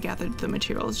now. I gathered the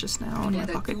materials just now in my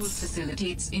pockets. Tool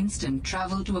facilitates instant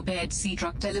travel to a bed sea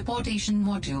truck teleportation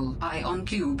module. Ion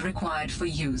cube required for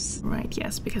use. Right,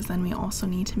 yes, because then we also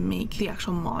need to make the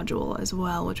actual module as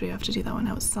well, which we have to do that one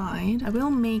outside. I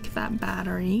will make that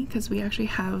battery because we actually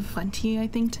have plenty, I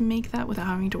think, to make that without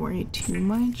having to worry too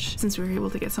much, since we were able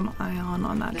to get some ion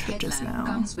on that trip just now.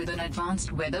 Comes with an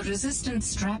advanced weather-resistant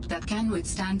strap that can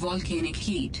withstand volcanic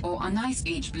heat or an ice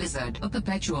age blizzard, a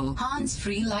perpetual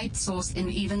hands-free light source in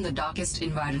even the darkest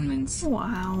environments.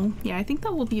 Wow. Yeah, I think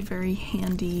that will be very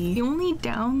handy. The only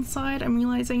downside I'm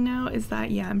realizing now is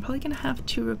that, yeah, I'm probably gonna have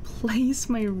to replace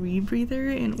my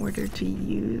rebreather in order to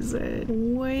use it,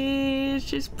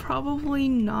 which is probably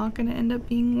not gonna end up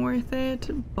being worth it,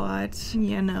 but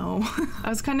you know. I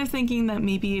was kind of thinking that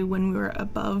maybe when we were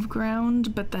above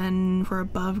ground, but then for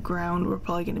above ground we're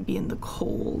probably gonna be in the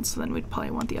cold, so then we'd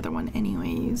probably want the other one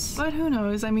anyways. But who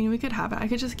knows? I mean, we could have it. I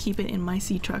could just keep it in my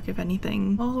sea truck if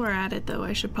anything. While we're at it though,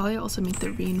 I should probably also make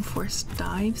the reinforced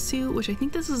dive suit, which I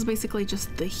think this is basically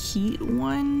just the heat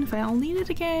one. If I'll need it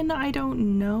again, I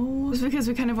don't know. Just because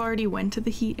we kind of already went to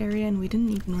the heat area and we didn't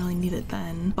even really need it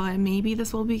then. But maybe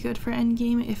this will be good for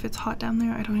endgame if it's hot down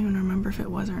there. I don't even remember if it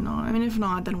was or not. I mean, if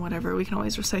not, then whatever. We can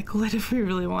always recycle it if we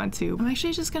really want to. I'm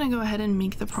actually just gonna go ahead and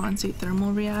make the prawn suit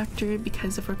thermal reactor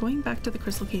because if we're going back to the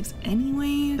crystal caves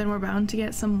anyway, then we're bound to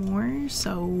get some more.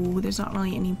 So there's not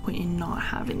really any point in not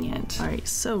having it. All right,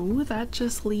 so that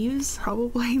just leaves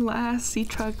probably last sea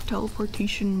truck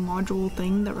teleportation module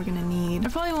thing that we're gonna need. I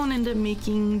probably won't end up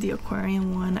making the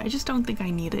aquarium one. I just don't think I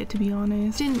need it, to be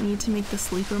honest. Didn't need to make the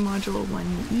sleeper module one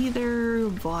either,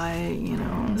 but you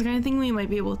know, it's the kind of thing we might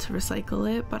be able to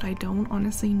recycle it, but I don't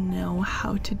honestly know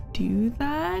how to do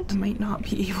that. I might not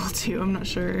be able to, I'm not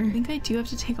sure. I think I do have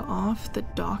to take off the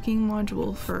docking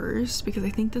module first because I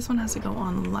think this one has to go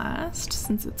on last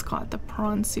since it's got the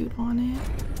prawn suit on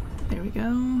it. There we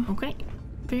go. Okay.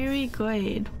 Very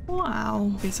good.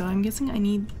 Wow. Okay, so I'm guessing I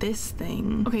need this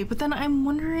thing. Okay, but then I'm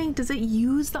wondering, does it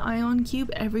use the ion cube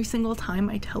every single time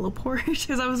I teleport?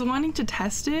 Because I was wanting to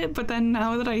test it, but then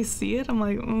now that I see it, I'm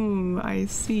like, oh, I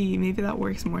see. Maybe that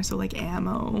works more so like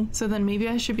ammo. So then maybe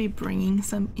I should be bringing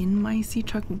some in my sea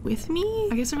truck with me?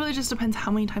 I guess it really just depends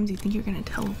how many times you think you're gonna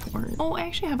teleport. Oh, I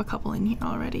actually have a couple in here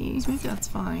already, so maybe that's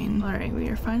fine. All right, we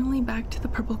are finally back to the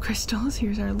purple crystals.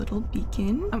 Here's our little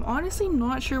beacon. I'm honestly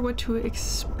not sure what to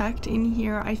expect suspect in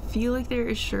here, I feel like there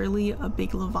is surely a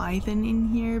big leviathan in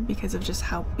here because of just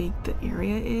how big the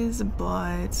area is, but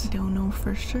I don't know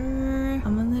for sure.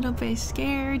 I'm a little bit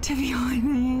scared, to be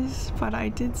honest, but I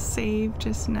did save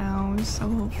just now, so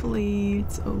hopefully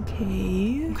it's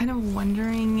okay. I'm kind of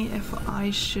wondering if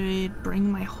I should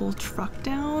bring my whole truck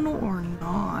down or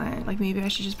not. Like maybe I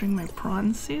should just bring my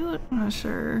prawn suit? I'm not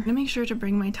sure. I'm gonna make sure to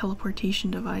bring my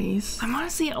teleportation device. I'm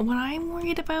honestly, what I'm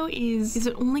worried about is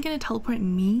it only gonna teleport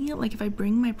me? Like if I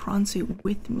bring my prawn suit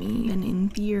with me, then in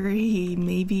theory,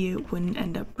 maybe it wouldn't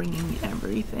end up bringing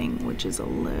everything, which is a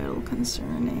little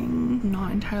concerning. I'm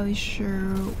not entirely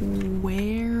sure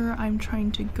where I'm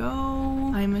trying to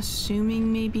go. I'm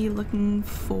assuming maybe looking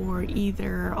for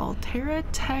either Altera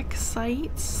Tech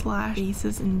sites /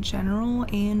 bases in general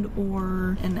and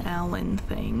or an Allen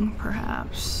thing,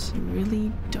 perhaps. I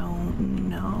really don't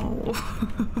know.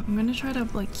 I'm gonna try to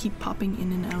like keep popping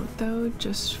in and out though,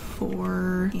 just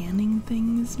for scanning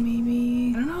things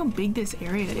maybe. I don't know how big this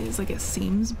area is. Like it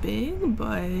seems big,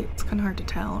 but it's kind of hard to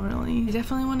tell really. I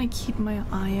definitely want to keep my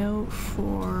eye out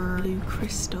for blue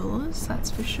crystals,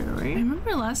 that's for sure. I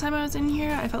remember last time I was in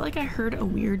here, I felt like I heard a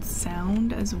weird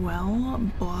sound as well,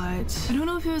 but I don't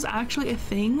know if it was actually a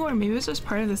thing or maybe it was just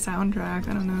part of the soundtrack.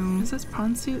 I don't know. It says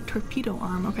prawn suit torpedo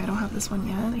arm. Okay, I don't have this one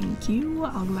yet. Thank you.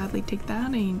 I'll gladly take that. I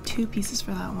need 2 pieces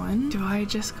for that one. Do I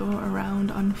just go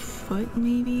around on foot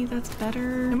maybe? That's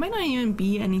better. There might not even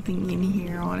be anything in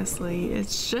here, honestly.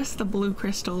 It's just the blue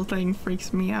crystal thing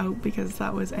freaks me out because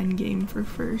that was endgame for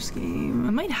first game.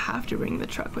 I might have to bring the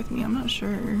truck with me. I'm not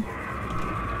sure.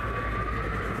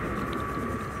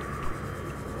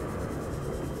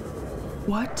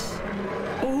 What?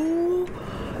 Oh,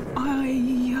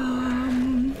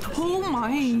 oh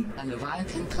my. A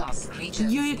Leviathan class creature.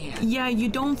 Yeah, you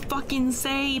don't fucking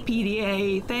say,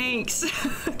 PDA. Thanks.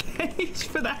 Thanks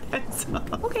for that heads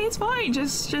up. Okay, it's fine.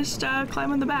 Just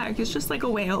climb on the back. It's just like a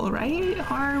whale, right?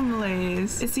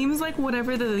 Harmless. It seems like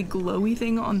whatever the glowy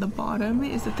thing on the bottom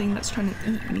is the thing that's trying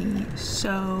to eat me.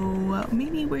 So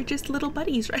maybe we're just little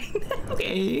buddies, right?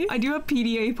 Okay. I do have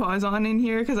PDA pause on in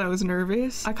here because I was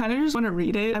nervous. I kind of just want to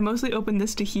read it. I mostly opened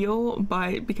this to heal,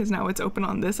 but because now it's open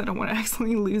on this, I don't want to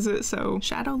accidentally lose it. So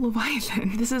Shadow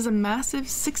Leviathan. This is a massive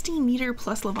 60-meter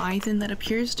plus Leviathan that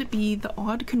appears to be the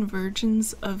odd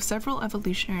convergence of several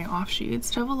evolutionary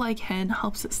offshoots. Shovel-like head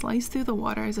helps it slice through the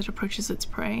water as it approaches its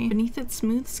prey. Beneath its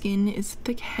smooth skin is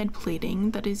thick head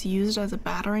plating that is used as a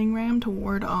battering ram to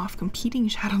ward off competing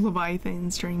shadow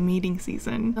leviathans during mating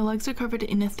season. The legs are covered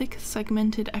in a thick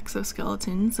segmented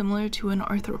exoskeleton similar to an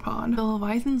arthropod. The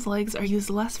leviathan's legs are used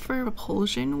less for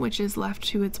propulsion, which is left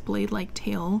to its blade-like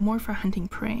tail, more for hunting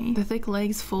prey. The thick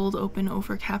legs fold open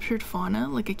over captured fauna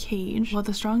like a cage, while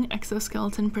the strong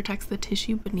exoskeleton protects the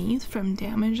tissue beneath from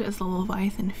damage as the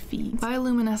leviathan feeds.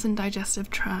 Bioluminescent digestive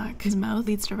tract. His mouth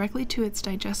leads directly to its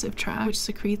digestive tract, which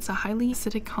secretes a highly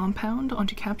acidic compound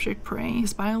onto captured prey.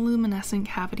 This bioluminescent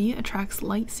cavity attracts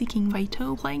light-seeking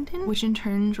phytoplankton, which in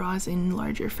turn draws in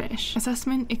larger fish.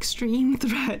 Assessment: extreme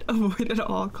threat, avoid at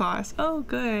all costs. Oh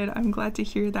good, I'm glad to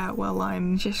hear that while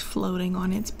I'm just floating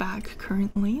on its back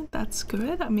currently. That's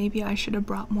good. Maybe I should have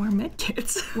brought more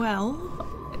medkits. Well,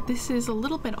 this is a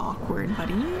little bit awkward,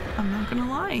 buddy. I'm not gonna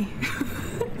lie.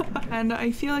 And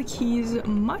I feel like he's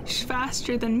much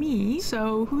faster than me,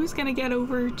 so who's gonna get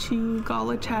over to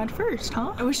Gala Chad first,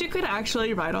 huh? I wish I could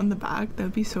actually ride on the back.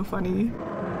 That'd be so funny.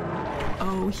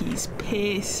 Oh, he's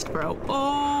pissed, bro.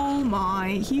 Oh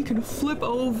my, he can flip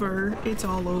over. It's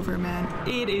all over, man.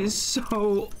 It is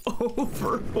so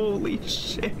over. Holy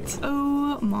shit.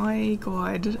 Oh my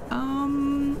god.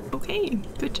 Okay,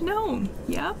 good to know.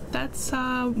 Yeah, that's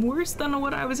worse than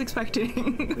what I was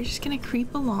expecting. We're just gonna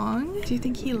creep along. Do you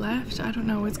think he left? I don't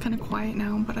know. It's kind of quiet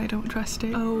now, but I don't trust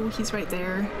it. Oh, he's right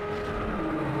there.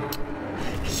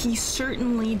 He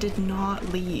certainly did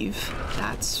not leave.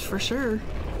 That's for sure.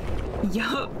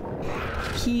 Yup.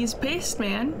 He's pissed,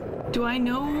 man. Do I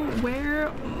know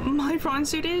where my prawn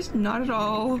suit is? Not at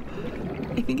all.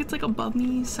 I think it's like above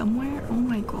me somewhere. Oh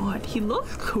my god. He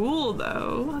looks cool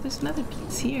though. Oh, there's another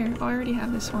piece here. Oh, I already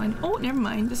have this one. Oh, never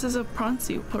mind. This is a prawn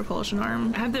suit propulsion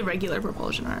arm. I have the regular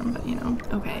propulsion arm, but you know.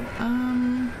 Okay.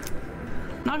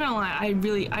 Not gonna lie, I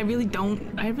really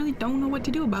don't know what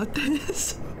to do about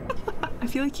this. I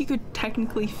feel like you could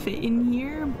technically fit in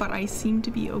here, but I seem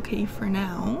to be okay for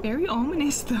now. Very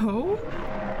ominous though.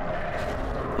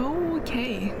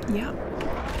 Okay, yep.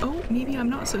 Oh, maybe I'm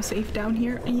not so safe down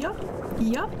here. Yep,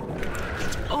 yep.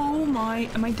 Oh my,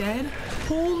 am I dead?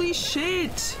 Holy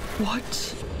shit!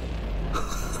 What?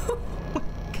 Oh my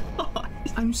god.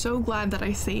 I'm so glad that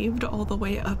I saved all the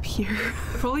way up here.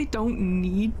 I probably don't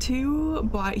need to,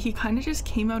 but he kind of just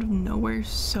came out of nowhere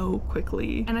so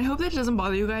quickly. And I hope that it doesn't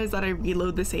bother you guys that I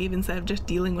reload the save instead of just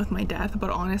dealing with my death,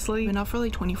 but honestly, I've been up for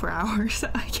like 24 hours.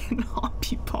 I cannot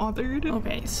be bothered.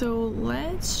 Okay, so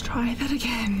let's try that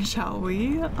again, shall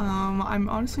we? I'm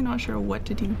honestly not sure what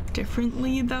to do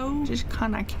differently though. Just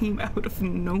kind of came out of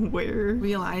nowhere,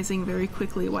 realizing very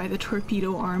quickly why the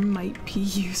torpedo arm might be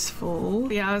useful.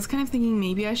 But yeah, I was kind of thinking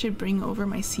maybe I should bring over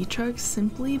my sea truck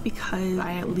simply because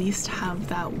I at least have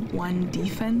that one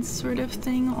defense sort of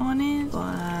thing on it, but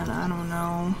I don't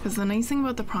know. Because the nice thing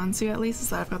about the prawn suit at least is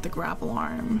that I've got the grapple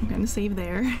arm. I'm gonna save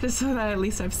there just so that at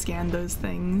least I've scanned those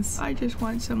things. I just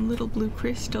want some little blue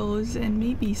crystals and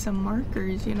maybe some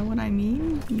markers, you know what I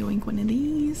mean? Yoink one of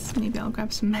these. Maybe I'll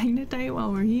grab some magnetite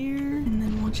while we're here, and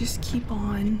then we'll just keep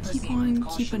on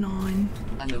keeping on.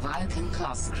 A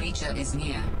Leviathan-class creature is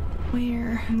near.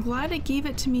 Where? I'm glad it gave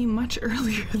it to me much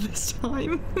earlier this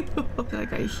time. I feel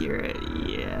like I hear it.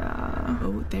 Yeah.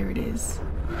 Oh, there it is.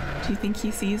 Do you think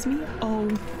he sees me? Oh,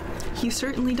 he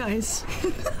certainly does.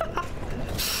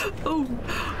 Oh.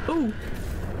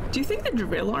 Do you think the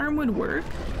drill arm would work?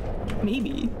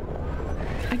 Maybe.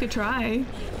 I could try.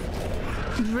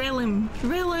 Drill him.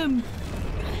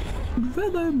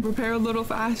 Repair a little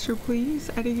faster, please.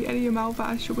 Eddie him out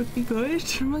faster would be good. I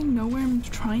don't really know where I'm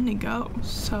trying to go,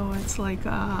 so it's like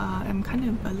I'm kind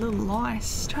of a little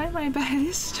lost. Try my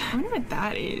best. I wonder what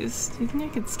that is. Do you think I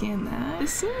could scan that?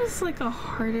 This seems like a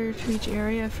harder to reach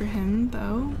area for him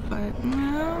though, but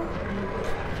no,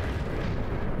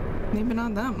 maybe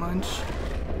not that much.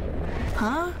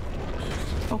 Huh?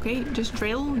 Okay, just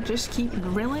drill, just keep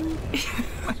drilling.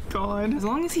 Oh my god. As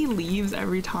long as he leaves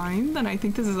every time, then I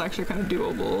think this is actually kind of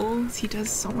doable. He does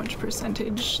so much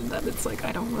percentage that it's like,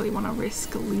 I don't really want to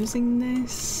risk losing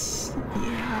this.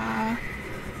 Yeah.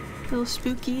 A little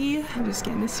spooky. I'll just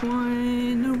scan this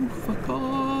one.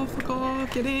 Oh, fuck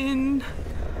off, get in.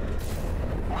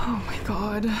 Oh my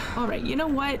god. All right, you know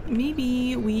what?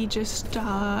 Maybe we just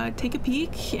take a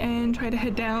peek and try to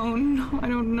head down. I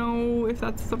don't know if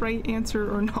that's the right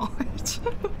answer or not.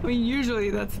 I mean,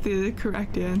 usually that's the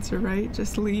correct answer, right?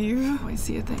 Just leave. Oh, I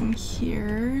see a thing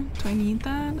here. Do I need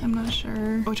that? I'm not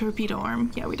sure. Oh, torpedo arm.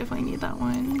 Yeah, we definitely need that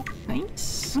one.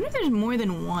 Nice. I wonder if there's more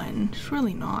than one.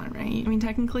 Surely not, right? I mean,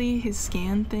 technically his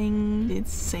scan thing did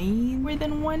say more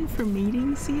than one for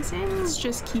mating season. Let's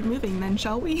just keep moving then,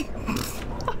 shall we?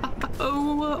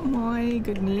 Oh my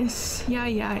goodness. Yeah,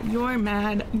 you're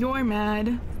mad.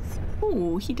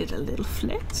 Oh, he did a little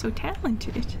flip. So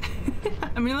talented.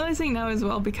 I'm realizing now as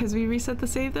well, because we reset the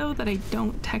save though, that I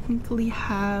don't technically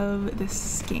have the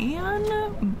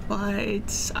scan,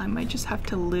 but I might just have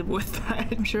to live with that.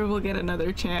 I'm sure we'll get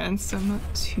another chance. I'm not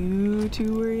too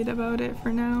worried about it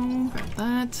for now. Grab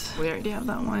that. We already have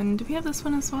that one. Do we have this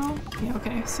one as well? Yeah,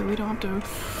 okay. So we don't have to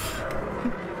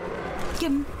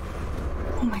get him.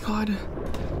 Oh my god.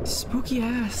 Spooky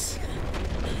ass.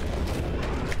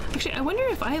 Actually, I wonder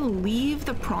if I leave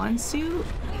the prawn suit.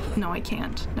 No, I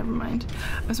can't. Never mind.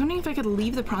 I was wondering if I could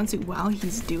leave the prawn suit while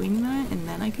he's doing that and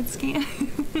then I could scan.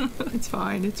 It's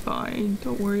fine.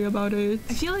 Don't worry about it.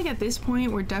 I feel like at this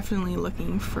point we're definitely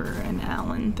looking for an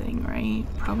Allen thing, right?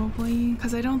 Probably.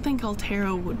 Because I don't think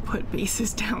Altero would put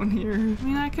bases down here. I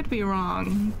mean, I could be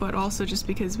wrong, but also just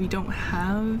because we don't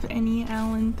have any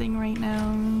Allen thing right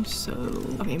now. So,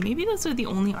 okay, maybe those are the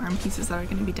only arm pieces that are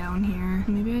going to be down here.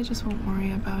 Maybe I just won't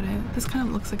worry about it. This kind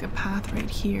of looks like a path right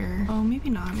here. Oh, maybe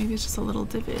not. Maybe it's just a little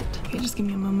divot. Okay, just give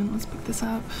me a moment. Let's pick this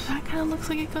up. That kind of looks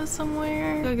like it goes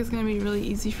somewhere. I feel like it's gonna be really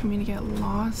easy for me to get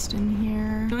lost in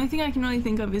here. The only thing I can really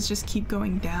think of is just keep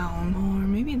going down. Or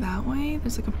maybe that way?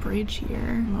 There's like a bridge here. I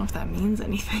don't know if that means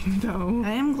anything though.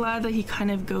 I am glad that he kind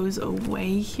of goes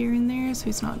away here and there so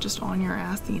he's not just on your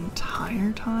ass the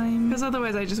entire time. Because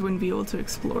otherwise I just wouldn't be able to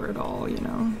explore at all, you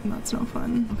know? And that's no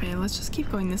fun. Okay, let's just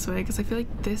keep going this way because I feel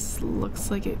like this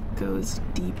looks like it goes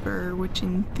deeper, which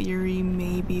in theory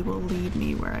maybe will lead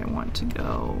me where I want to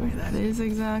go. Where that is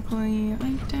exactly,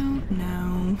 I don't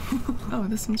know. Oh,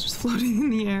 this one's just floating in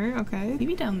the air. Okay.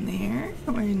 Maybe down there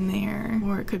or in there.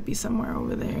 Or it could be somewhere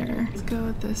over there. Let's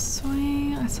go this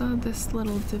way. I saw this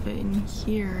little divot in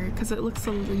here because it looks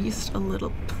at least a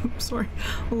little, sorry,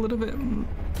 a little bit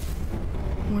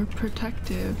more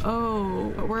protective.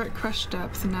 Oh, but we're at crush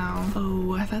depth now.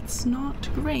 Oh, that's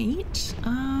not great.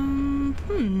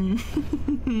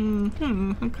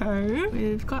 Okay.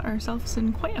 We've got ourselves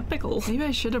in quite a pickle. Maybe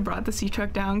I should have brought the sea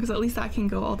truck down because at least that can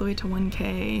go all the way to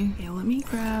 1K. Okay, let me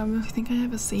grab, do you think I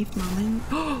have a safe moment?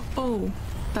 Oh,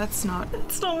 That's not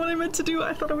what I meant to do.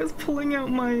 I thought I was pulling out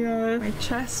my my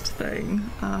chest thing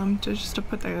just to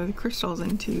put the crystals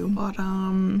into, but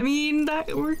I mean,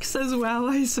 that works as well,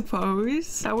 I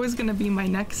suppose. That was gonna be my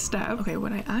next step. Okay,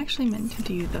 what I actually meant to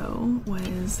do though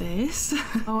was this.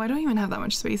 Oh, I don't even have that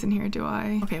much space in here, do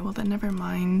I? Okay, well then never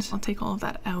mind. I'll take all of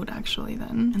that out actually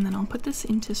then, and then I'll put this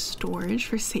into storage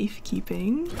for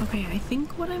safekeeping. Okay, I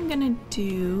think what I'm gonna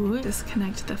do is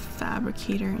disconnect the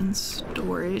fabricator in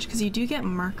storage, because you do get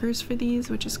markers for these,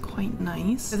 which is quite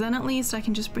nice, because then at least I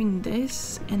can just bring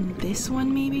this and this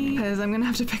one maybe, because I'm gonna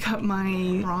have to pick up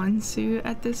my prawn suit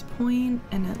at this point,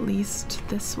 and at least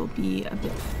this will be a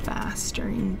bit faster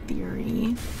in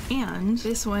theory. And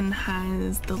this one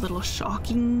has the little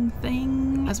shocking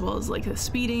thing, as well as like the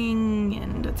speeding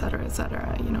and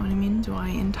etc, you know what I mean? Do I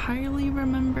entirely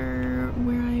remember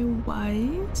where I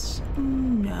was?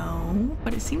 No,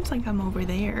 but it seems like I'm over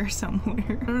there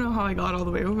somewhere. I don't know how I got all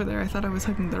the way over there. I thought I was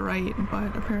heading the right,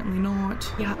 but apparently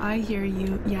not. Yeah, I hear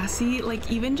you. Yeah, see,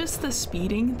 like even just the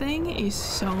speeding thing is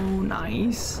so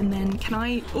nice. And then can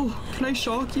I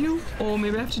shock you? Oh,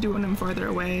 maybe I have to do it when I'm farther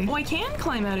away. Oh, I can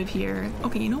climb out of here.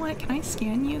 Okay, you know what? Can I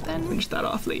scan you then? Finish that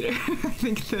off later. I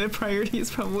think the priority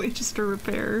is probably just a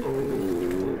repair.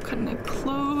 Oh, cutting it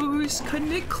close,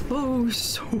 cutting it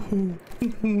close.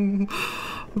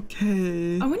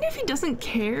 Okay. I wonder if he doesn't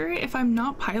care if I'm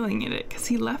not piloting it, because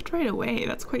he left right away.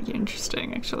 That's quite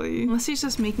interesting, actually. Unless he's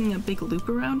just making a big loop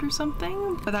around or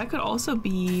something. But that could also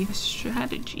be a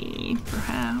strategy,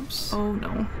 perhaps. Oh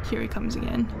no, here he comes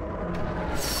again.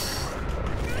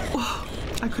 Oh,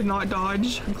 I could not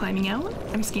dodge. I'm climbing out.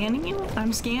 I'm scanning you.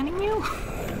 I'm scanning you.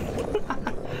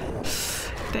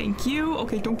 Thank you.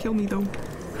 Okay, don't kill me though.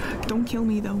 Don't kill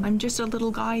me though. I'm just a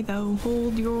little guy though.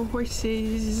 Hold your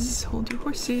horses. Hold your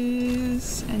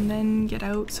horses. And then get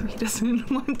out so he doesn't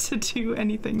want to do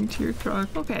anything to your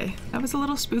truck. Okay, that was a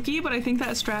little spooky, but I think that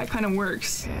strat kind of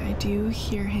works. Okay, I do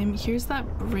hear him. Here's that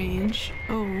bridge.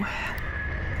 Oh.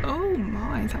 Oh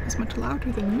my, that was much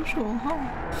louder than usual, huh?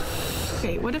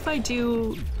 Okay, what if I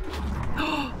do...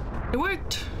 Oh, it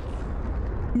worked!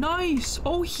 Nice!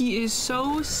 Oh, he is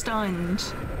so stunned.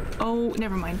 Oh,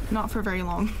 never mind. Not for very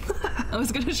long. I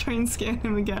was gonna try and scan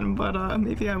him again, but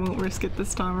maybe I won't risk it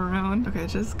this time around. Okay,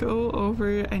 just go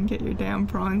over and get your damn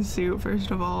prawn suit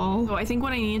first of all. So I think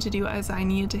what I needed to do is I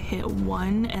needed to hit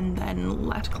 1 and then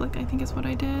left click, I think is what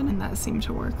I did. And that seemed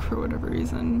to work for whatever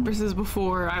reason. Versus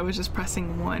before, I was just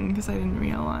pressing 1 because I didn't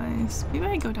realize. Maybe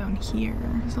I go down here.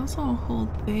 There's also a hole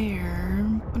there,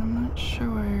 but I'm not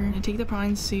sure. I take the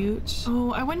prawn suit.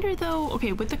 Oh, I wonder though,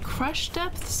 okay, would the crush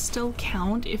depth still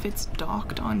count if it's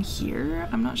docked on here?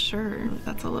 I'm not sure.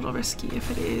 That's a little risky if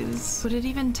it is. Would it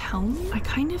even tell me? I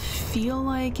kind of feel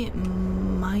like it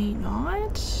might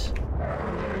not.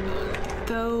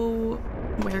 Though,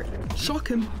 where? Shock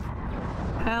him.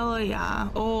 Hell yeah.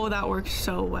 Oh, that works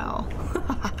so well.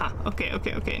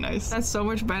 Okay, nice. That's so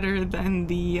much better than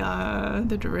the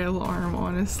drill arm,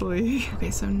 honestly.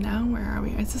 Okay, so now where are we?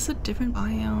 Is this a different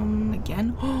biome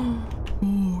again?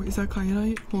 Oh, is that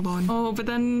kyanite? Hold on. Oh, but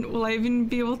then will I even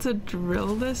be able to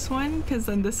drill this one? Because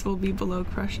then this will be below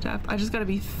crush depth. I just gotta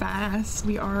be fast.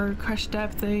 We are crush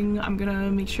depthing. I'm gonna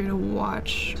make sure to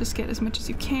watch. Just get as much as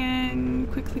you can.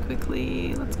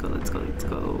 Quickly. Let's go.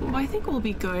 Well, I think we'll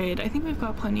be good. I think we've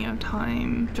got plenty of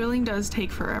time. Drilling does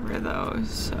take forever though,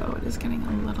 so it is getting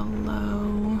a little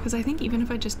low. Because I think even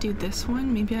if I just do this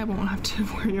one, maybe I won't have to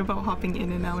worry about hopping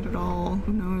in and out at all.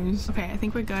 Who knows? Okay, I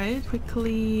think we're good.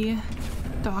 Quickly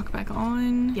dock back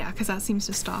on. Yeah, because that seems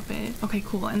to stop it. Okay,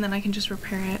 cool. And then I can just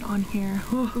repair it on here.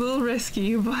 Oh, a little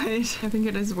risky, but I think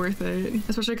it is worth it.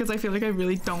 Especially because I feel like I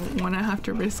really don't want to have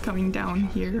to risk coming down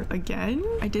here again.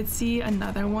 I did see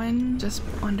another one just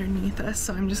underneath us,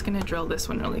 so I'm just gonna drill this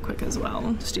one really quick as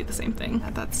well. Just do the same thing.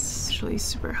 That's actually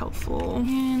super helpful.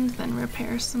 And then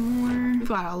repair some more. We've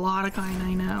got a lot of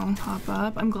kyanite now. Pop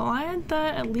up. I'm glad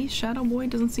that at least Shadow Boy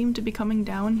doesn't seem to be coming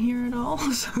down here at all,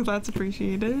 so that's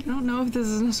appreciated. I don't know if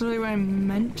this is necessarily where I'm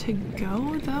meant to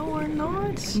go though or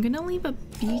not. I'm gonna leave a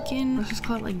beacon. Let's just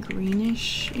call it like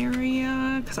greenish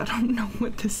area, because I don't know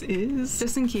what this is.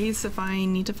 Just in case if I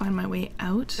need to find my way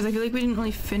out. Because I feel like we didn't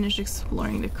really finish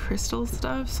exploring the crystal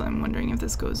stuff, so I'm wondering if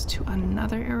this goes to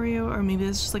another area or maybe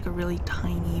it's just like a really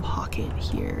tiny pocket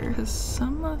here. Because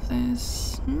some of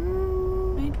this,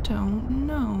 I don't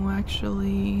know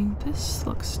actually. This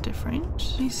looks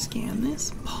different. Let me scan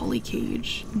this.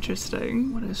 Polycage.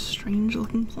 Interesting. What a strange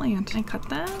looking plant. Can I cut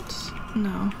that?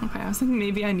 No. Okay, I was thinking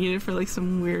maybe I need it for like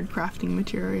some weird crafting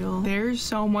material. There's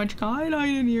so much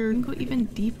kyanite in here. Can I go even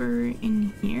deeper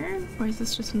in here? Or is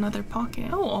this just another pocket?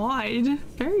 Oh, odd.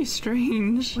 Very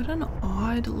strange. What an odd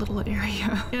odd little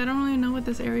area. Yeah, I don't really know what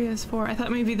this area is for. I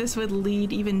thought maybe this would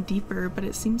lead even deeper, but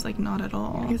it seems like not at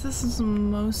all. I guess this is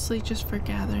mostly just for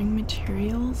gathering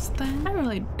materials then. I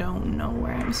really don't know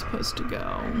where I'm supposed to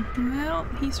go. Well,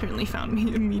 he certainly found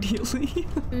me immediately.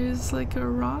 There's like a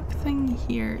rock thing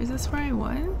here. Is this where I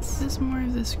was? There's more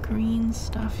of this green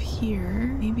stuff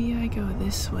here. Maybe I go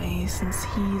this way since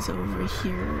he's over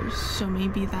here. So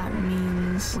maybe that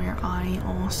means where I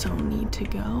also need to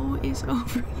go is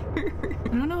over here. I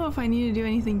don't know if I need to do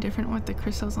anything different with the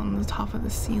crystals on the top of the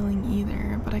ceiling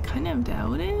either, but I kind of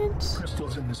doubt it.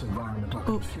 Crystals in this environment are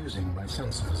confusing my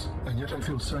senses, and yet I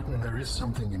feel certain there is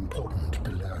something important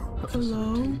below. A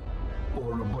facility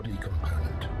or a body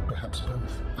component. Perhaps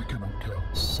both. I cannot tell.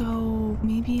 So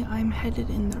maybe I'm headed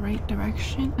in the right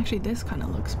direction. Actually, this kind of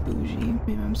looks bougie.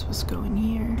 Maybe I'm supposed to go in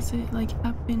here. Is it like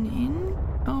up and in?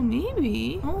 Oh,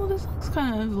 maybe. Oh, this looks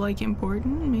kind of like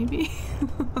important, maybe.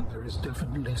 There is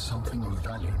definitely something of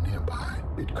value nearby.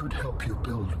 It could help you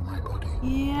build my body.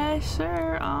 Yes,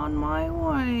 sir. On my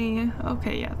way.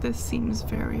 Okay, yeah, this seems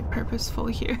very purposeful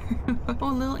here. Oh,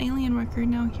 a little alien record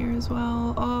now here as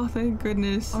well. Oh, thank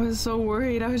goodness. I was so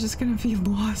worried I was just gonna be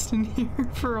lost in here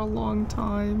for a long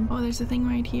time. Oh, there's a thing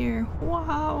right here.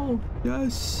 Wow.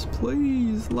 Yes,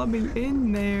 please let me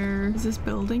in there. Is this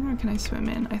building or can I swim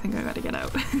in? I think I gotta get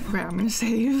out. Okay, I'm gonna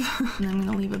save. And I'm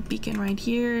gonna leave a beacon right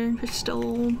here.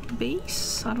 Crystal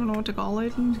base? I don't know what to call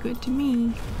it. Seems good to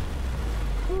me.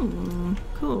 Ooh,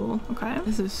 cool. Okay.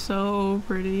 This is so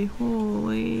pretty.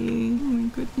 Holy. Oh my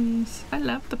goodness. I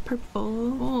love the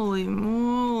purple. Holy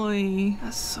moly.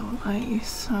 That's so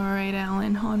nice. Alright,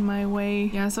 Alan, on my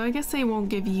way. Yeah, so I guess they won't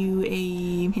give you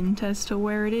a hint as to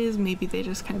where it is. Maybe they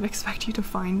just kind of expect you to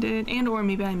find it. And or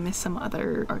maybe I missed some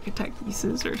other architect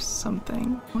pieces or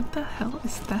something. What the hell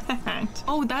is that?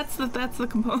 Oh, that's the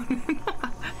component.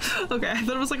 Okay, I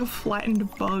thought it was like a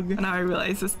flattened bug. And now I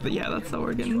realize this, but yeah, that's the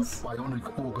organs.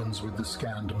 Bionic organs with the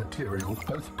scanned material,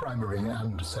 both primary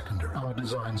and secondary. Our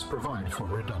designs provide for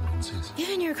redundancies.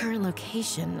 Given your current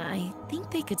location, I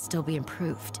think they could still be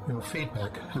improved. Your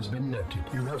feedback has been noted.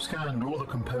 You have scanned all the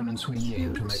components we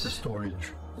need to make a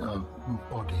storage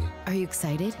body. Are you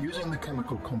excited? Using the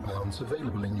chemical compounds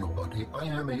available in your body, I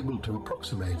am able to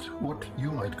approximate what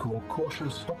you might call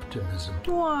cautious optimism.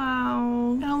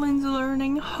 Wow. Alan's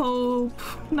learning hope.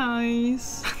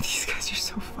 Nice. These guys are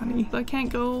so funny. So I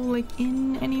can't go like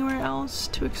in anywhere else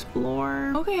to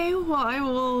explore. Okay, well I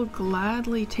will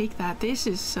gladly take that. This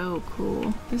is so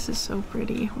cool. This is so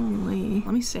pretty. Holy.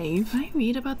 Let me save. Can I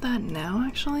read about that now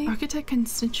actually? Architect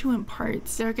constituent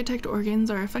parts. The architect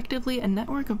organs are effectively a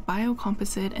network of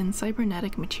biocomposite and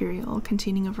cybernetic material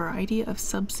containing a variety of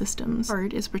subsystems.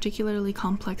 Part is a particularly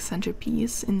complex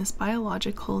centerpiece in this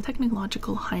biological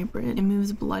technological hybrid. It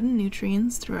moves blood and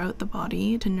nutrients throughout the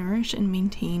body to nourish and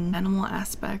maintain animal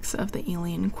aspects of the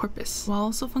alien corpus, while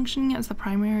also functioning as the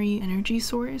primary energy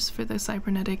source for the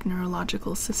cybernetic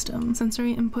neurological system.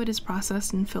 Sensory input is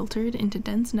processed and filtered into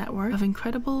dense network of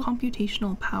incredible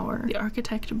computational power. The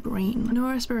architect brain. No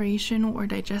respiration or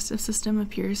digestive system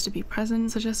appears to be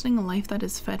present, suggesting a life that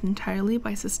is fed entirely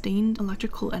by sustained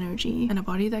electrical energy, and a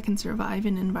body that can survive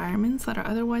in environments that are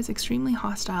otherwise extremely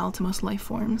hostile to most life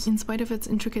forms. In spite of its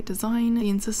intricate design, the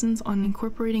insistence on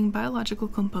incorporating biological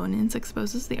components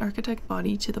exposes the architect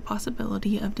body to the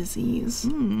possibility of disease.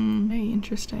 Very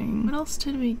interesting. What else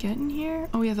did we get in here?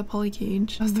 Oh yeah, the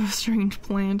polycage. As the strange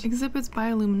plant exhibits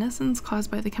bioluminescence caused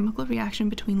by the chemical reaction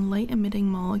between light-emitting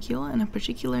molecule and a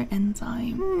particular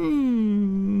enzyme.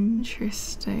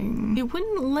 Interesting. It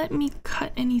wouldn't let me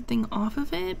cut anything off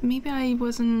of it. Maybe I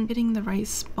wasn't hitting the right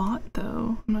spot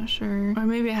though. I'm not sure. Or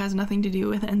maybe it has nothing to do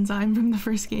with enzyme from the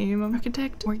first game.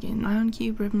 Architect organ, ion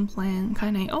cube, ribbon plant,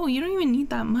 kinase. Oh, you don't even need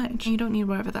that much. You don't need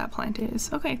whatever that plant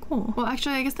is. Okay, cool. Well,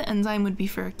 actually, I guess the enzyme would be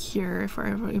for a cure if we're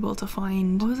ever able to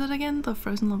find, what was it again? The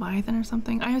frozen leviathan or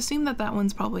something? I assume that that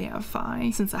one's probably at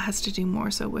Phi, since it has to do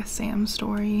more so with Sam's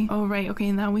story. Oh, right.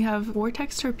 Okay, now we have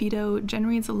vortex torpedo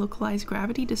generates a localized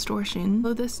gravity distortion.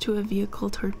 Load this to a vehicle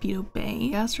torpedo bay.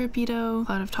 Gas torpedo,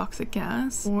 cloud of toxic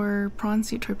gas, or prawn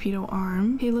suit torpedo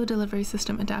arm. Payload delivery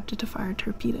system adapted to fire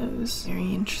torpedoes.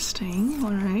 Very interesting.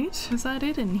 All right. Is that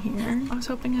it in here? I was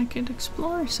hoping I could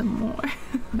explore some more.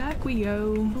 Back we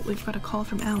go. Oh, we've got a call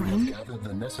from Alan. We have gathered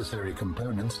the necessary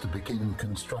components to begin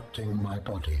constructing my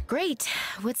body. Great.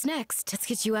 What's next? Let's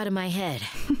get you out of my head.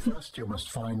 First, you must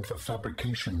find the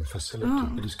fabrication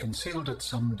facility. It is concealed at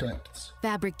some depths.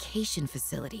 Fabrication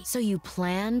facility. So you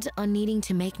planned on needing needing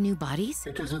to make new bodies?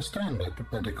 It is a standard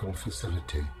medical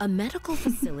facility. A medical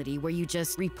facility where you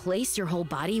just replace your whole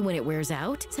body when it wears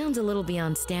out? Sounds a little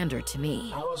beyond standard to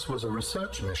me. Ours was a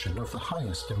research mission of the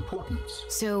highest importance.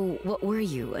 So, what were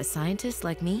you, a scientist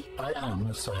like me? I am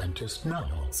a scientist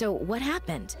now. So, what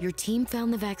happened? Your team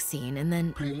found the vaccine and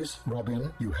then... Please,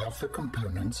 Robin, you have the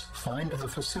components. Find the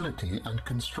facility and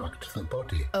construct the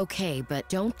body. Okay, but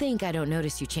don't think I don't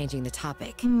notice you changing the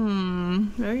topic.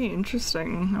 Very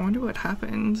interesting. I wonder what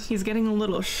happened. He's getting a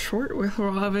little short with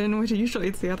Robin, which usually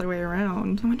it's the other way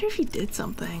around. I wonder if he did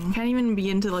something. Can't even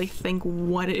begin to like think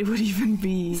what it would even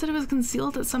be. He said it was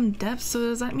concealed at some depth, so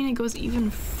does that mean it goes even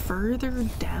further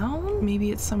down?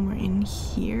 Maybe it's somewhere in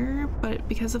here, but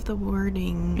because of the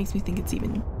wording, makes me think it's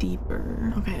even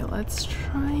deeper. Okay, let's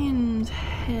try and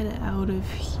head out of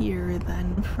here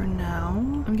then for now.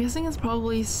 I'm guessing it's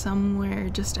probably somewhere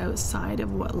just outside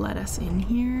of what let us in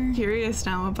here. Curious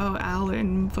now about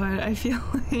Alan, but I feel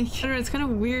like, I don't know, it's kind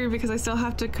of weird because I still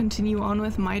have to continue on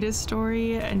with Maida's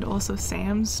story and also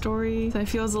Sam's story. So I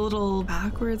feel it's a little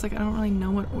backwards, like I don't really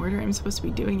know what order I'm supposed to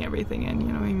be doing everything in, you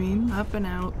know what I mean? Up and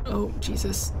out. Oh,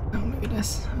 Jesus. Oh my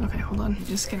goodness. Okay, hold on. I'm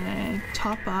just gonna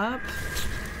top up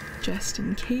just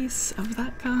in case of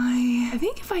that guy. I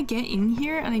think if I get in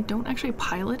here and I don't actually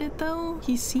pilot it though,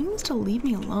 he seems to leave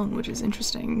me alone, which is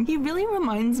interesting. He really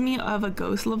reminds me of a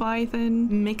ghost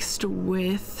leviathan mixed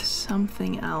with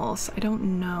something else. I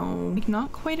don't know. Like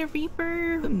not quite a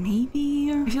reaper, but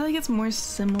maybe. I feel like it's more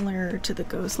similar to the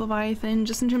ghost leviathan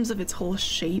just in terms of its whole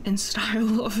shape and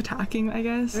style of attacking, I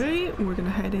guess. All right, we're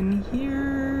gonna head in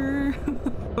here.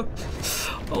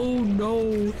 Oh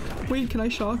no. Wait, can I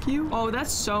shock you? Oh,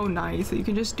 that's so nice that you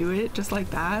can just do it just like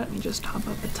that and just top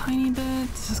up a tiny bit. I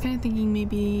was kind of thinking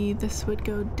maybe this would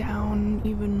go down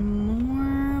even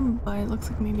more, but it looks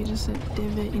like maybe just a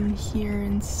divot in here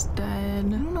instead. I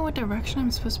don't know what direction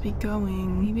I'm supposed to be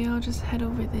going. Maybe I'll just head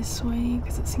over this way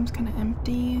because it seems kind of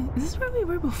empty. Is this where we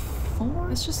were before?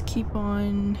 Let's just keep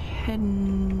on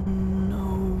heading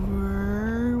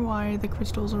over. Why are the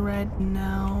crystals red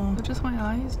now? Is it just my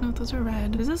eyes? No, those are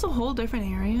red. Is this a whole different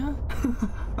area?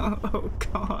 Oh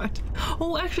god.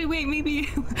 Oh, actually, wait, maybe...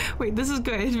 Wait, this is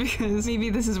good because maybe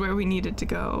this is where we needed to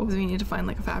go. Because we need to find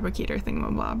like a fabricator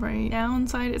thingamabob, right?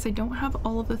 Downside is I don't have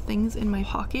all of the things in my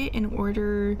pocket in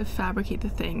order to fabricate the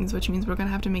things, which means we're gonna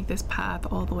have to make this path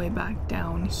all the way back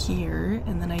down here.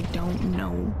 And then I don't know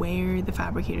where the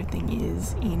fabricator thing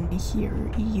is in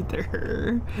here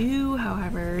either. You,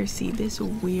 however, see this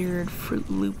weird Fruit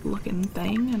Loop looking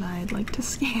thing and I'd like to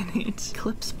scan it.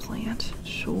 Eclipse plant.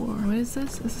 Sure. What is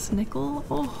this? Is this nickel?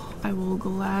 Oh, I will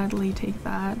gladly take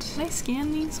that. Can I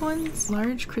scan these ones?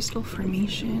 Large crystal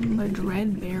formation. A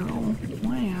dread barrel.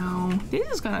 Wow. This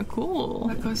is kind of cool.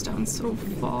 That goes down so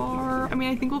far. I mean,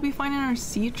 I think we'll be fine in our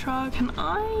sea truck. Can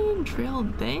I drill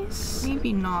this?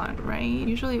 Maybe not, right?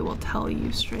 Usually it will tell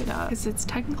you straight up because it's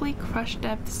technically crush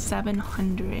depth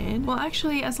 700. Well,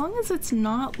 actually, as long as it's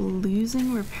not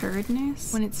losing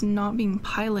preparedness when it's not being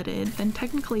piloted, then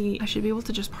technically I should be able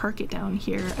to just park it down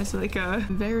here as like a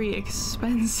very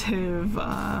expensive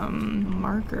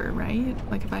marker, right?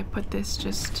 Like if I put this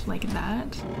just like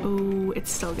that. Oh,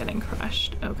 it's still getting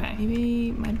crushed. Okay,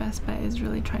 maybe my best bet is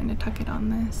really trying to tuck it on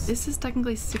this. This is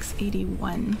technically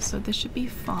 681, so this should be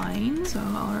fine. So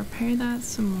I'll repair that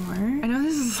some more. I know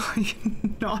this is like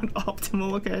not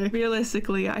optimal, okay?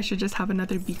 Realistically, I should just have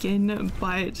another beacon,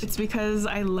 but it's because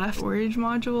I left storage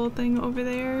module thing over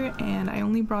there and I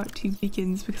only brought 2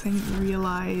 beacons because I didn't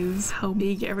realize how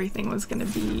big everything was gonna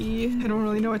be. I don't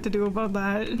really know what to do about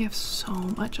that. We have so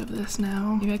much of this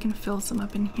now. Maybe I can fill some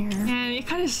up in here. And it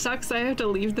kind of sucks I have to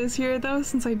leave this here though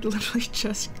since I literally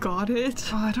just got it.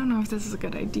 Oh, I don't know if this is a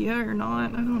good idea or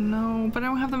not. I don't know, but I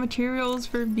don't have the materials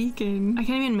for a beacon. I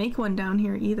can't even make one down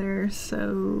here either,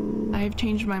 so I've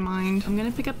changed my mind. I'm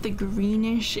gonna pick up the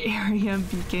greenish area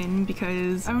beacon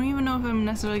because I don't even know if I'm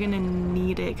necessarily gonna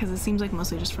need it because it seems like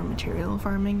mostly just for material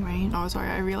farming, right? Oh, sorry,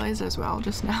 I realized as well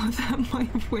just now that my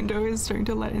window is starting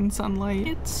to let in sunlight.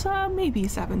 It's maybe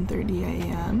 7:30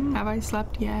 a.m. Have I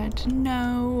slept yet?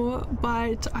 No,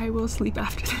 but I will sleep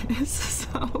after this.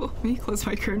 So let me close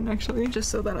my curtain actually, just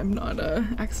so that I'm not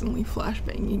accidentally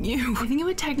flashbanging you. I think it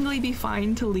would technically be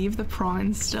fine to leave the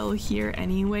prawn still here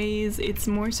anyways. It's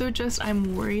more so just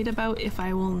I'm worried about if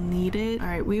I will need it. All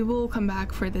right, we will come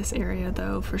back for this area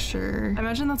though for sure. I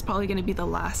imagine that's probably going to be be the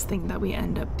last thing that we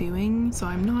end up doing, so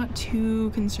I'm not too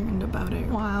concerned about it.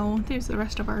 Wow, there's the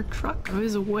rest of our truck. It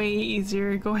was way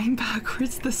easier going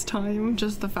backwards this time.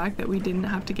 Just the fact that we didn't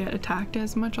have to get attacked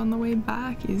as much on the way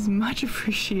back is much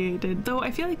appreciated. Though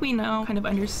I feel like we now kind of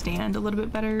understand a little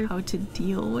bit better how to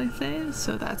deal with it,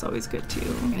 so that's always good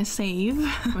too. I'm gonna save,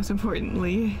 most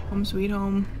importantly. Home sweet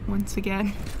home once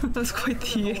again. That's quite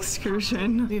the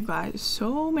excursion. We've got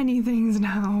so many things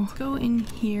now. Let's go in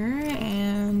here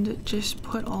and just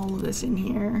put all of this in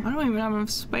here. I don't even have enough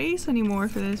space anymore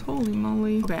for this. Holy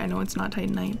moly. Okay, I know it's not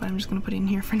Titanite, but I'm just gonna put it in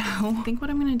here for now. I think what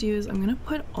I'm gonna do is I'm gonna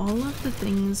put all of the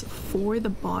things for the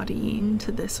body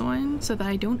into this one so that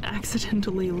I don't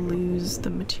accidentally lose the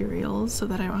materials, so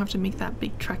that I don't have to make that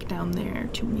big trek down there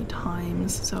too many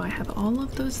times. So I have all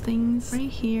of those things right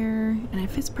here, and it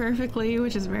fits perfectly,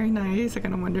 which is very nice. I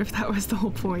kind of wonder if that was the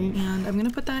whole point. And I'm gonna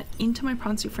put that into my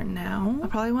prawn suit for now. I'll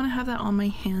probably want to have that on my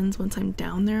hands once I'm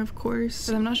down there, of course,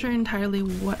 but I'm not sure entirely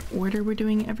what order we're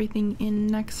doing everything in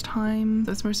next time.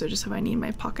 That's more so just if I need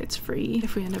my pockets free,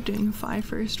 if we end up doing 5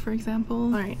 first, for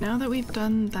example. All right, now that we've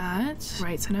done that,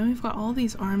 right, so now we've got all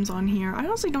these arms on here. I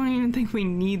honestly don't even think we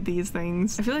need these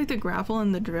things. I feel like the grapple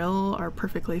and the drill are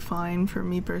perfectly fine for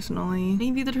me personally.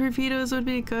 Maybe the torpedoes would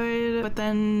be good, but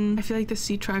then I feel like the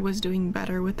sea track was doing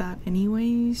better with that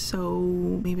anyway, so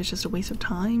maybe it's just a waste of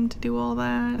time to do all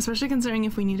that, especially considering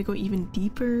if we need to go even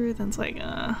deeper, then it's like,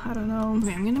 I don't know.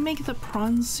 Okay, I'm gonna make the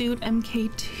prawn suit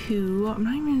MK2. I'm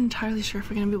not even entirely sure if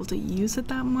we're gonna be able to use it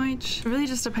that much. It really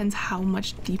just depends how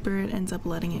much deeper it ends up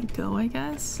letting it go, I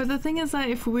guess. But the thing is that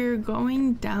if we're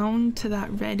going down to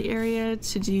that red area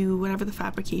to do whatever the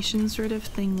fabrication sort of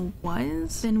thing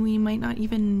was, then we might not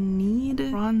even need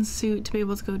a prawn suit to be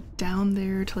able to go down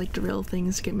there to like drill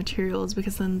things to get materials,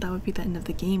 because then that would be the end of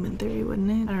the game in theory,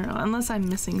 wouldn't it? I don't know, unless I'm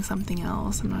missing something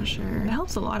else. I'm not sure. It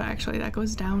helps a lot actually. That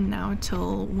goes down now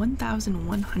till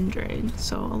 1100,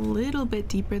 so a little bit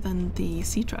deeper than the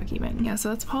sea truck even. Yeah, so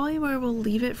that's probably where we'll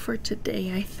leave it for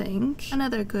today, I think.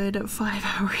 Another good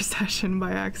 5-hour session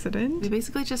by accident. We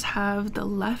basically just have the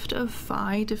left of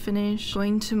Phi to finish,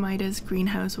 going to Maida's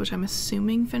greenhouse, which I'm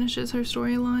assuming finishes her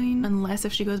storyline, unless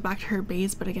if she goes back to her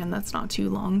base, but again, that's not too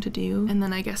long to do. And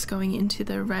then I guess going into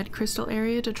the red crystal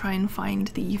area to try and find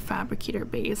the fabricator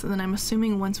base, and then I'm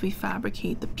assuming once we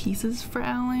fabricate the pieces for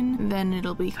Alan, then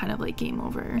it'll be kind of like game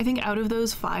over. I think out of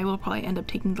those 5 will probably end up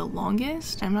taking the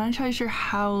longest. I'm not entirely sure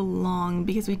how long,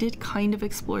 because we did kind of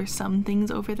explore some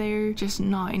things over there, just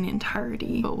not in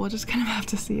entirety, but we'll just kind of have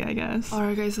to see, I guess.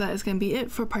 Alright guys, so that is gonna be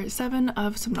it for part 7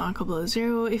 of Subnautica Below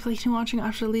Zero. If you liked me watching,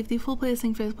 I'll leave the full playlist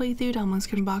link for this playthrough down in the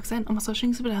description box, and I'm also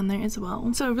showing some down there as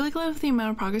well. So really glad with the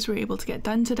amount of progress we were able to get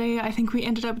done today. I think we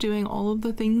ended up doing all of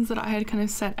the things that I had kind of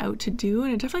set out to do,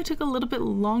 and it definitely took a little bit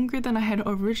longer than I had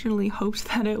originally hoped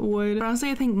that it would. But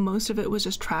honestly, I think most of it was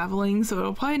just traveling, so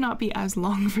it'll probably not be as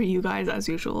long for you guys as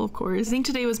usual, of course. I think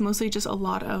today was mostly just a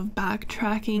lot of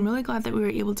backtracking. I'm really glad that we were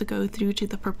able to go through to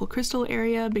the purple crystal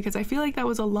area, because I feel like that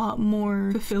was a lot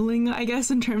more fulfilling, I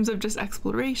guess, in terms of just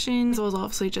exploration, as well as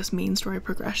obviously just main story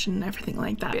progression and everything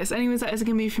like that. But yes, anyways, that is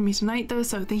gonna be for me tonight though,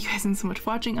 so thank you guys so much for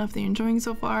watching. I hope that you're enjoying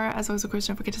so far. As always, of course,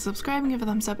 don't forget to subscribe and give a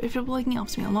thumbs up if you're liking. It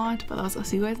helps me a lot. But otherwise, I'll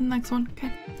see you guys in the next one.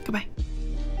 Okay, goodbye.